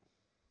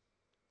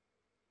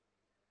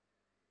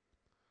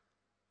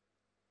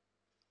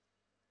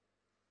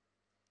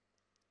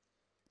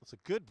 That's a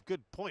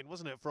good point,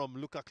 wasn't it, from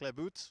Luca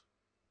Claerbout?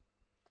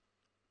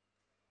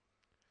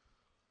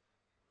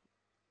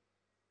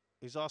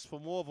 He's asked for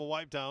more of a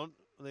wipe down.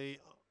 The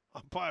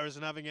umpire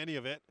isn't having any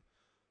of it.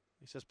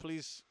 He says,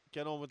 please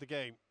get on with the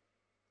game.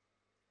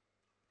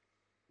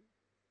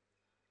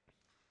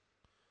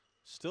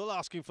 Still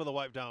asking for the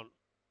wipe down.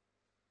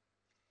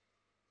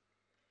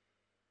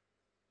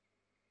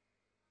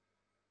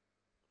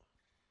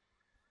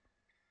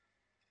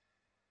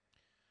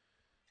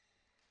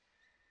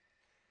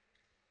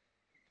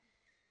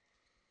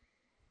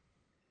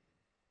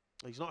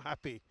 He's not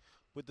happy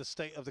with the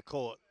state of the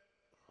court.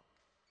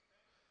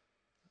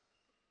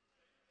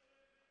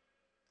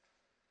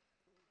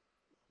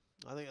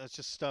 I think that's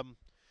just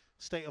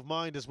state of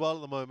mind as well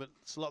at the moment.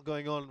 There's a lot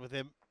going on with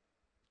him,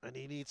 and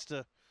he needs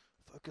to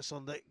focus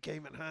on the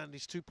game at hand.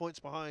 He's 2 points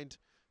behind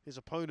his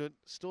opponent.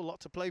 Still a lot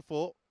to play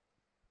for.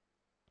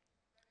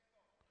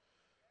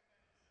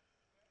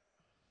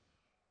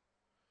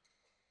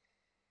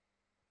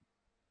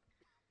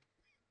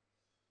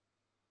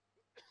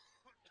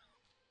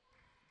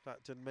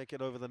 That didn't make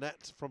it over the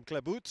net from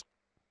Claerbout.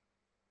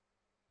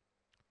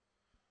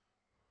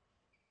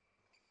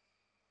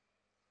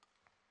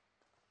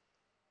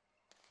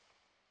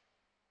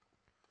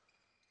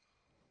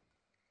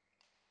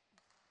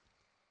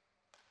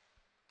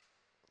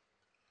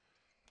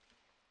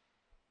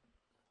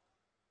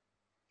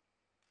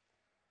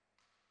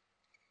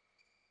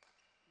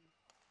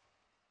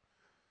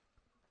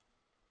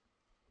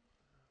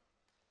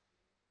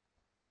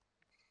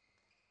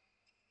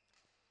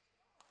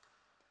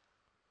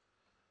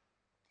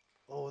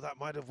 Oh, that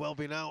might have well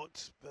been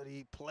out, but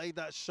he played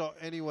that shot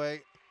anyway.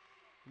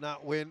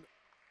 Nhat Nguyen.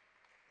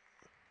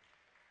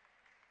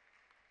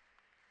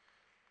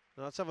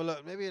 Now let's have a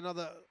look. Maybe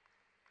another.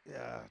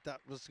 Yeah, that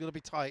was going to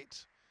be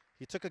tight.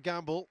 He took a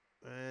gamble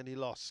and he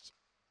lost.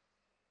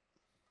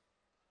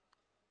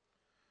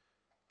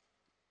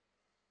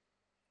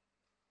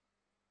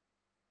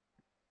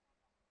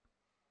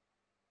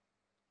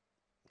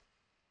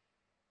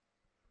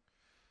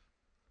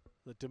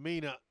 The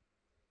demeanour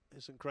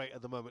isn't great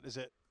at the moment, is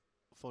it,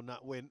 for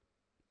Nhat Nguyen?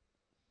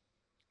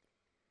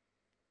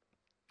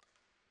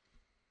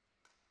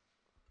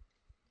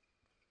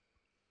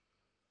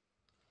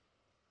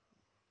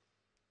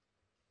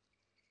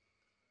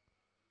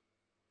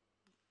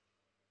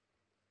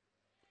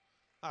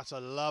 That's a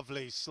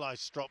lovely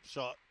slice drop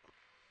shot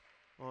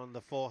on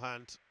the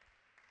forehand.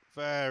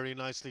 Very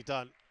nicely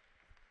done.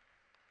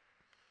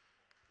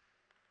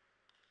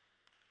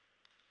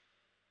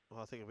 Well,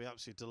 I think he'll be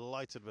absolutely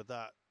delighted with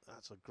that.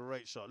 That's a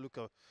great shot.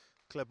 Luca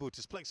Claerbout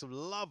is playing some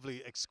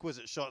lovely,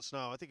 exquisite shots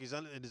now. I think he's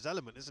in his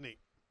element, isn't he?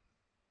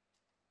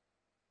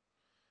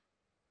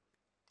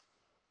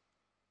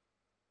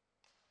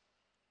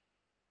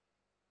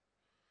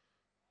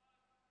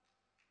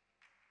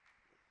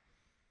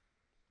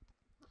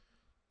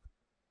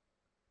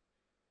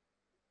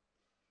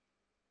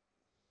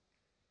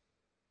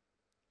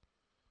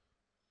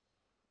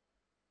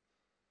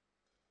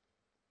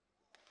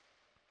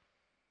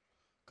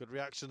 Good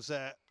reactions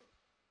there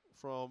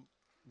from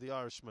the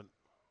Irishman.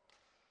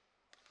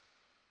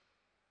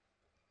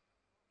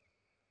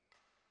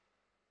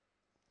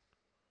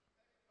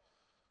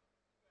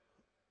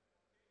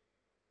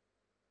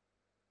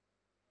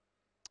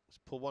 Let's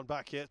pull one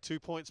back here, 2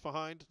 points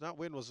behind. Nhat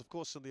Nguyen was, of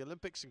course, in the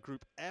Olympics in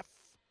Group F,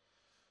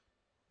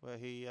 where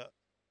he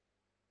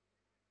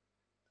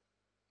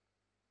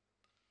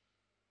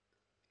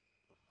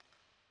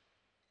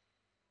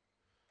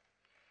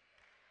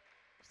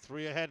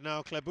three ahead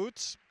now,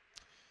 Claerbout.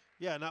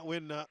 Yeah, Nhat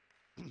Nguyen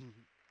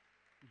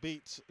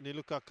beat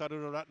Niluka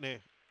Karunaratne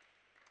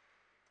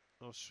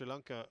of Sri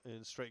Lanka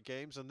in straight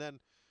games, and then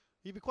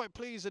he'd be quite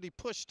pleased that he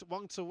pushed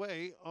Wang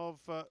Tze of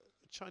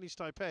Chinese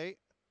Taipei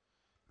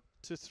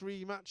to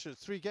 3 matches,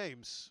 3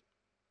 games.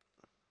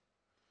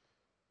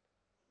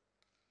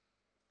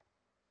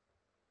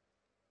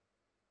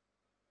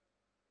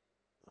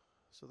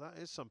 So that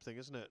is something,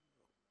 isn't it?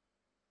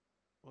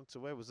 Wang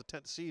Tze was the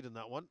 10th seed in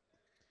that one.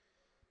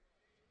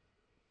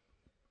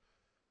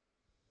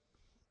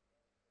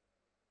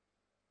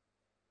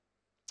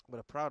 But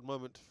a proud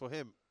moment for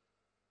him.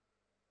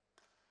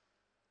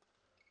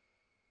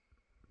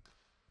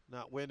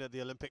 Nhat Nguyen at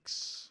the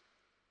Olympics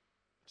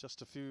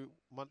just a few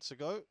months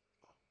ago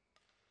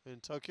in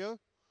Tokyo.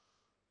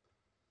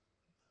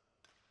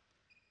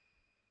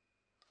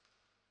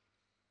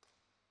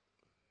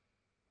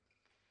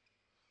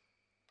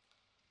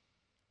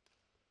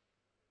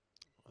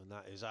 And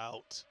that is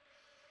out.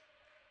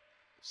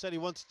 Said he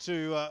wanted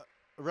to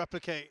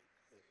replicate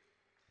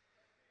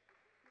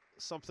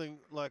something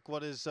like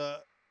what his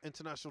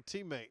international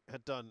teammate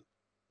had done,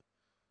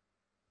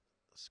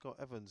 Scott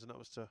Evans, and that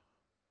was to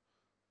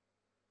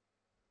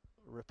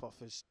rip off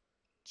his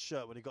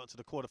shirt when he got to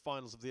the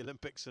quarterfinals of the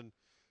Olympics in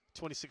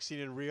 2016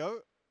 in Rio.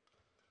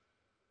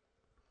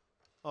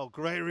 Oh,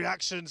 great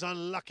reactions,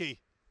 unlucky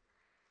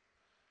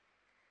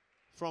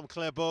from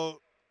Claerbout.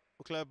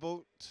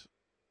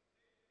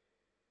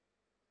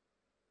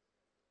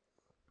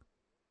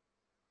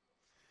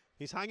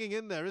 He's hanging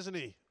in there, isn't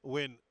he,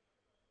 Nguyen?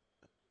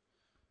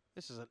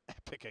 This is an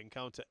epic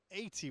encounter,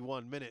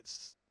 81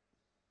 minutes.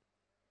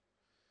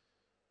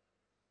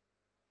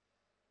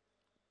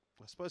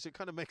 I suppose it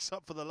kind of makes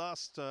up for the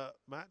last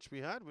match we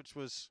had, which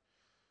was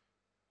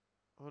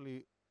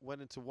only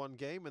went into one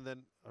game and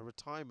then a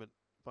retirement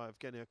by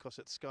Evgenia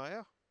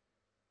Kossetskaya.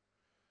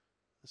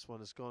 This one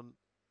has gone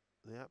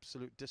the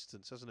absolute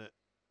distance, hasn't it?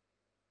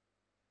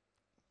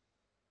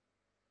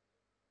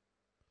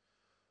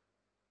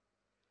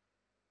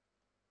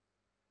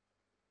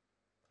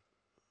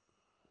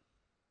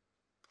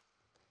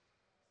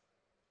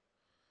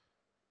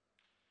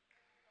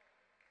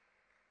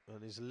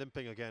 And he's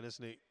limping again,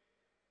 isn't he?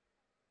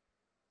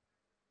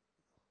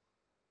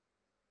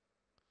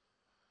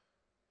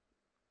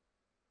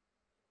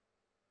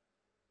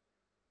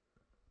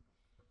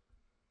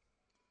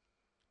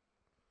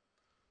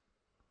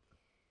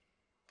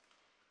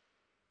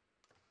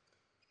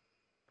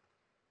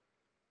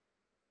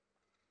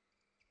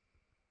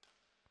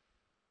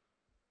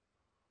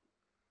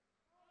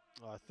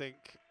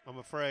 I'm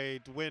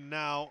afraid, Nguyen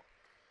now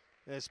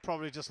has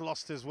probably just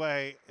lost his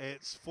way.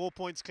 It's 4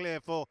 points clear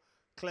for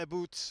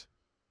Claerbout.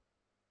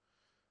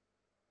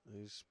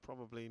 He's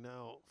probably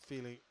now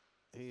feeling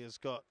he has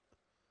got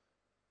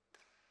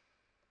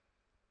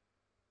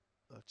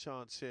a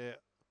chance here.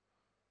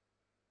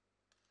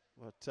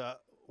 But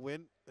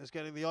Nguyen is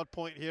getting the odd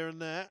point here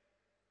and there.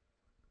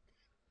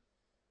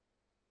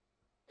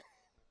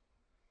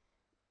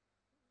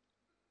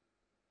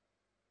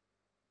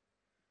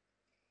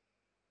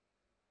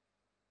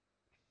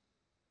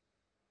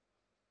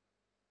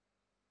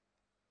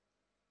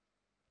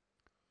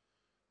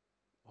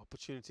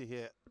 Opportunity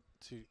here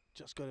to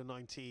just go to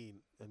 19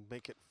 and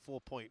make it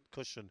 4-point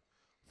cushion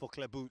for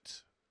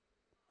Claerbout.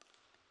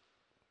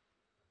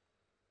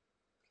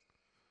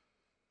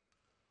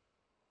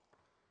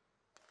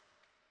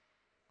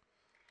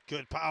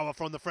 Good power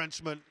from the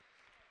Frenchman,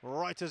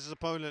 right as his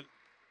opponent.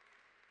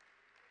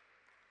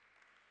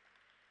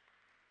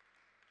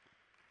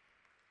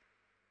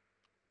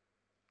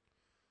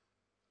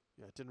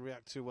 Yeah, didn't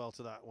react too well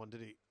to that one,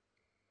 did he?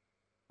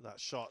 That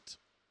shot.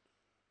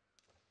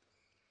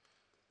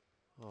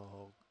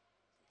 Oh.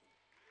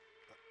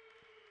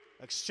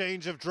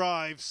 Exchange of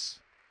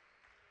drives.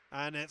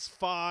 And it's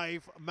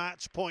 5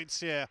 match points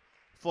here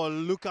for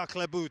Luca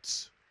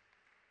Claerbout.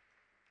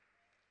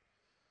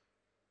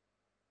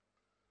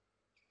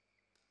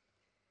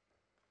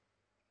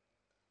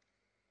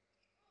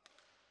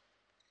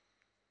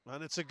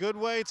 And it's a good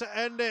way to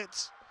end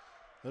it.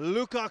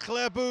 Luca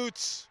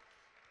Claerbout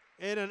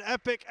in an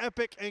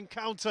epic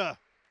encounter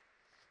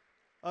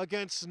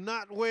against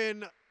Nhat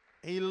Nguyen.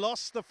 He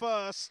lost the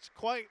first,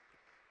 quite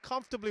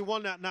comfortably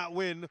won that Nhat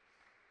Nguyen,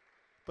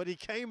 but he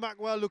came back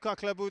well, Luca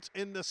Claerbout,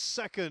 in the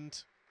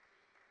second,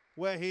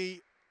 where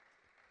he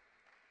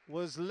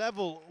was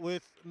level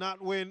with Nhat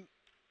Nguyen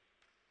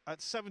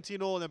at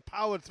 17 all and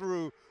powered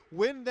through.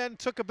 Nguyen then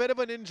took a bit of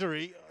an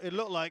injury, it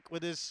looked like,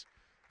 with his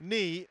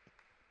knee,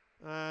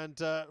 and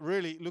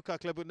really, Luca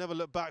Claerbout never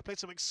looked back, played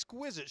some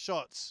exquisite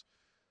shots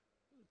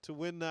to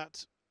win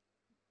that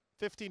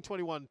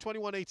 15-21,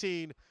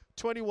 21-18,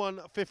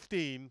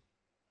 21-15,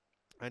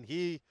 and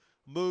he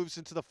moves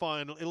into the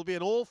final. It'll be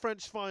an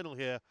all-French final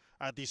here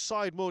at the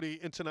Syed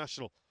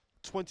International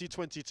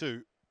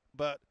 2022,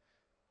 but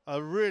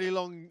a really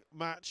long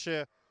match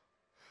here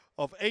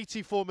of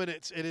 84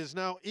 minutes. It is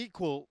now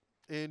equal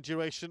in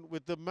duration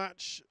with the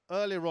match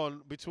earlier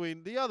on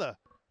between the other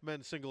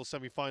men's singles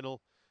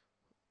semi-final,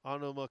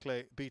 Arnaud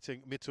Merclé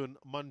beating Mithun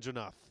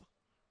Manjunath.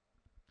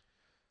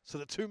 So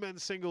the two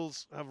men's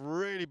singles have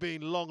really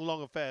been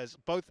long affairs,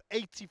 both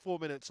 84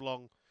 minutes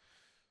long.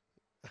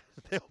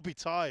 They'll be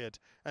tired.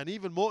 And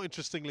even more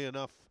interestingly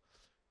enough,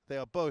 they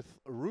are both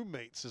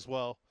roommates as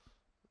well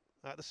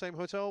at the same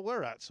hotel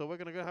we're at. So we're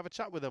going to go have a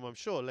chat with them, I'm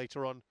sure,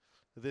 later on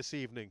this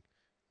evening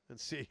and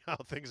see how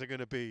things are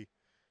going to be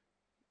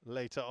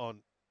later on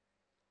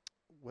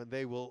when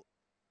they will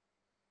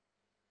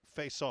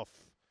face off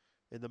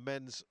in the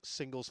men's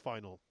singles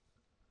final.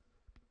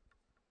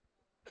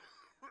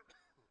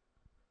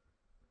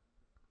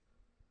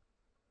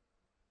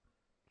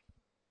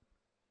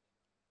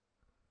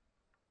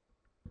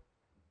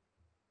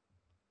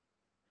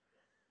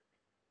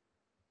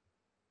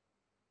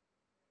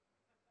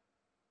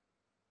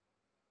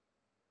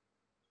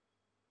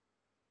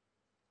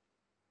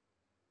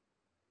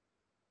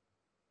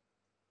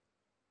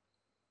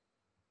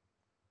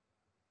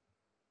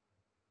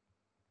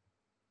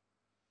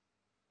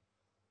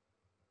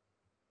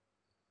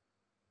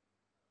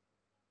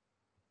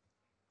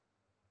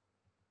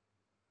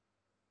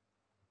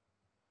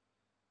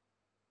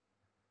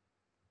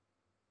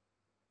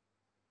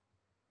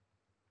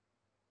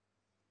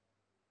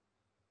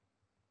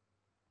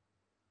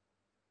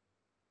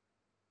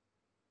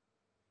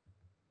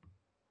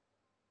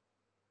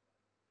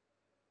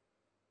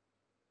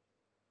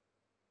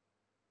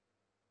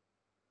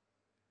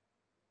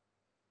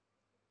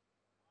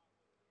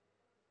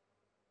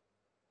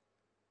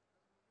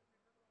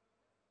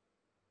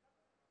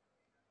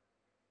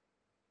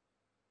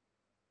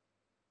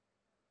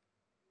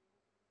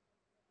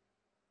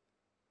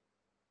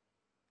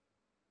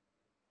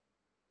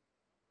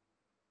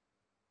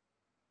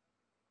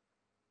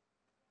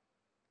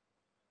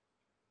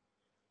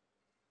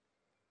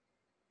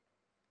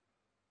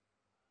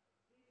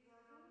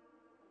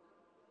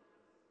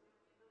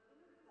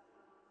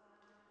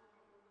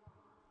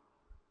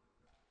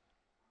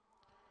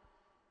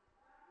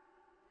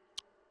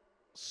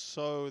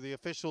 So the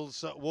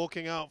officials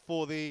walking out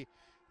for the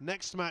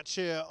next match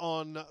here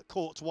on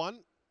court 1.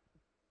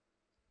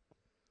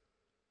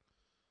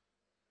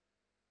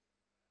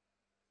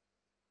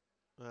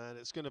 And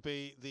it's going to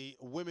be the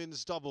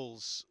women's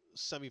doubles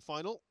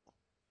semi-final.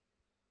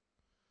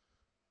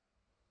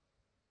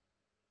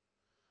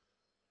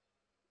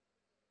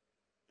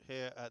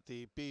 Here at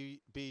the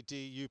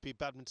BWF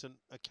Badminton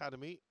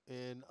Academy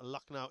in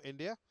Lucknow,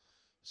 India.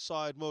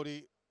 Syed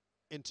Modi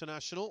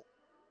International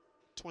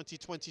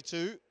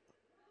 2022.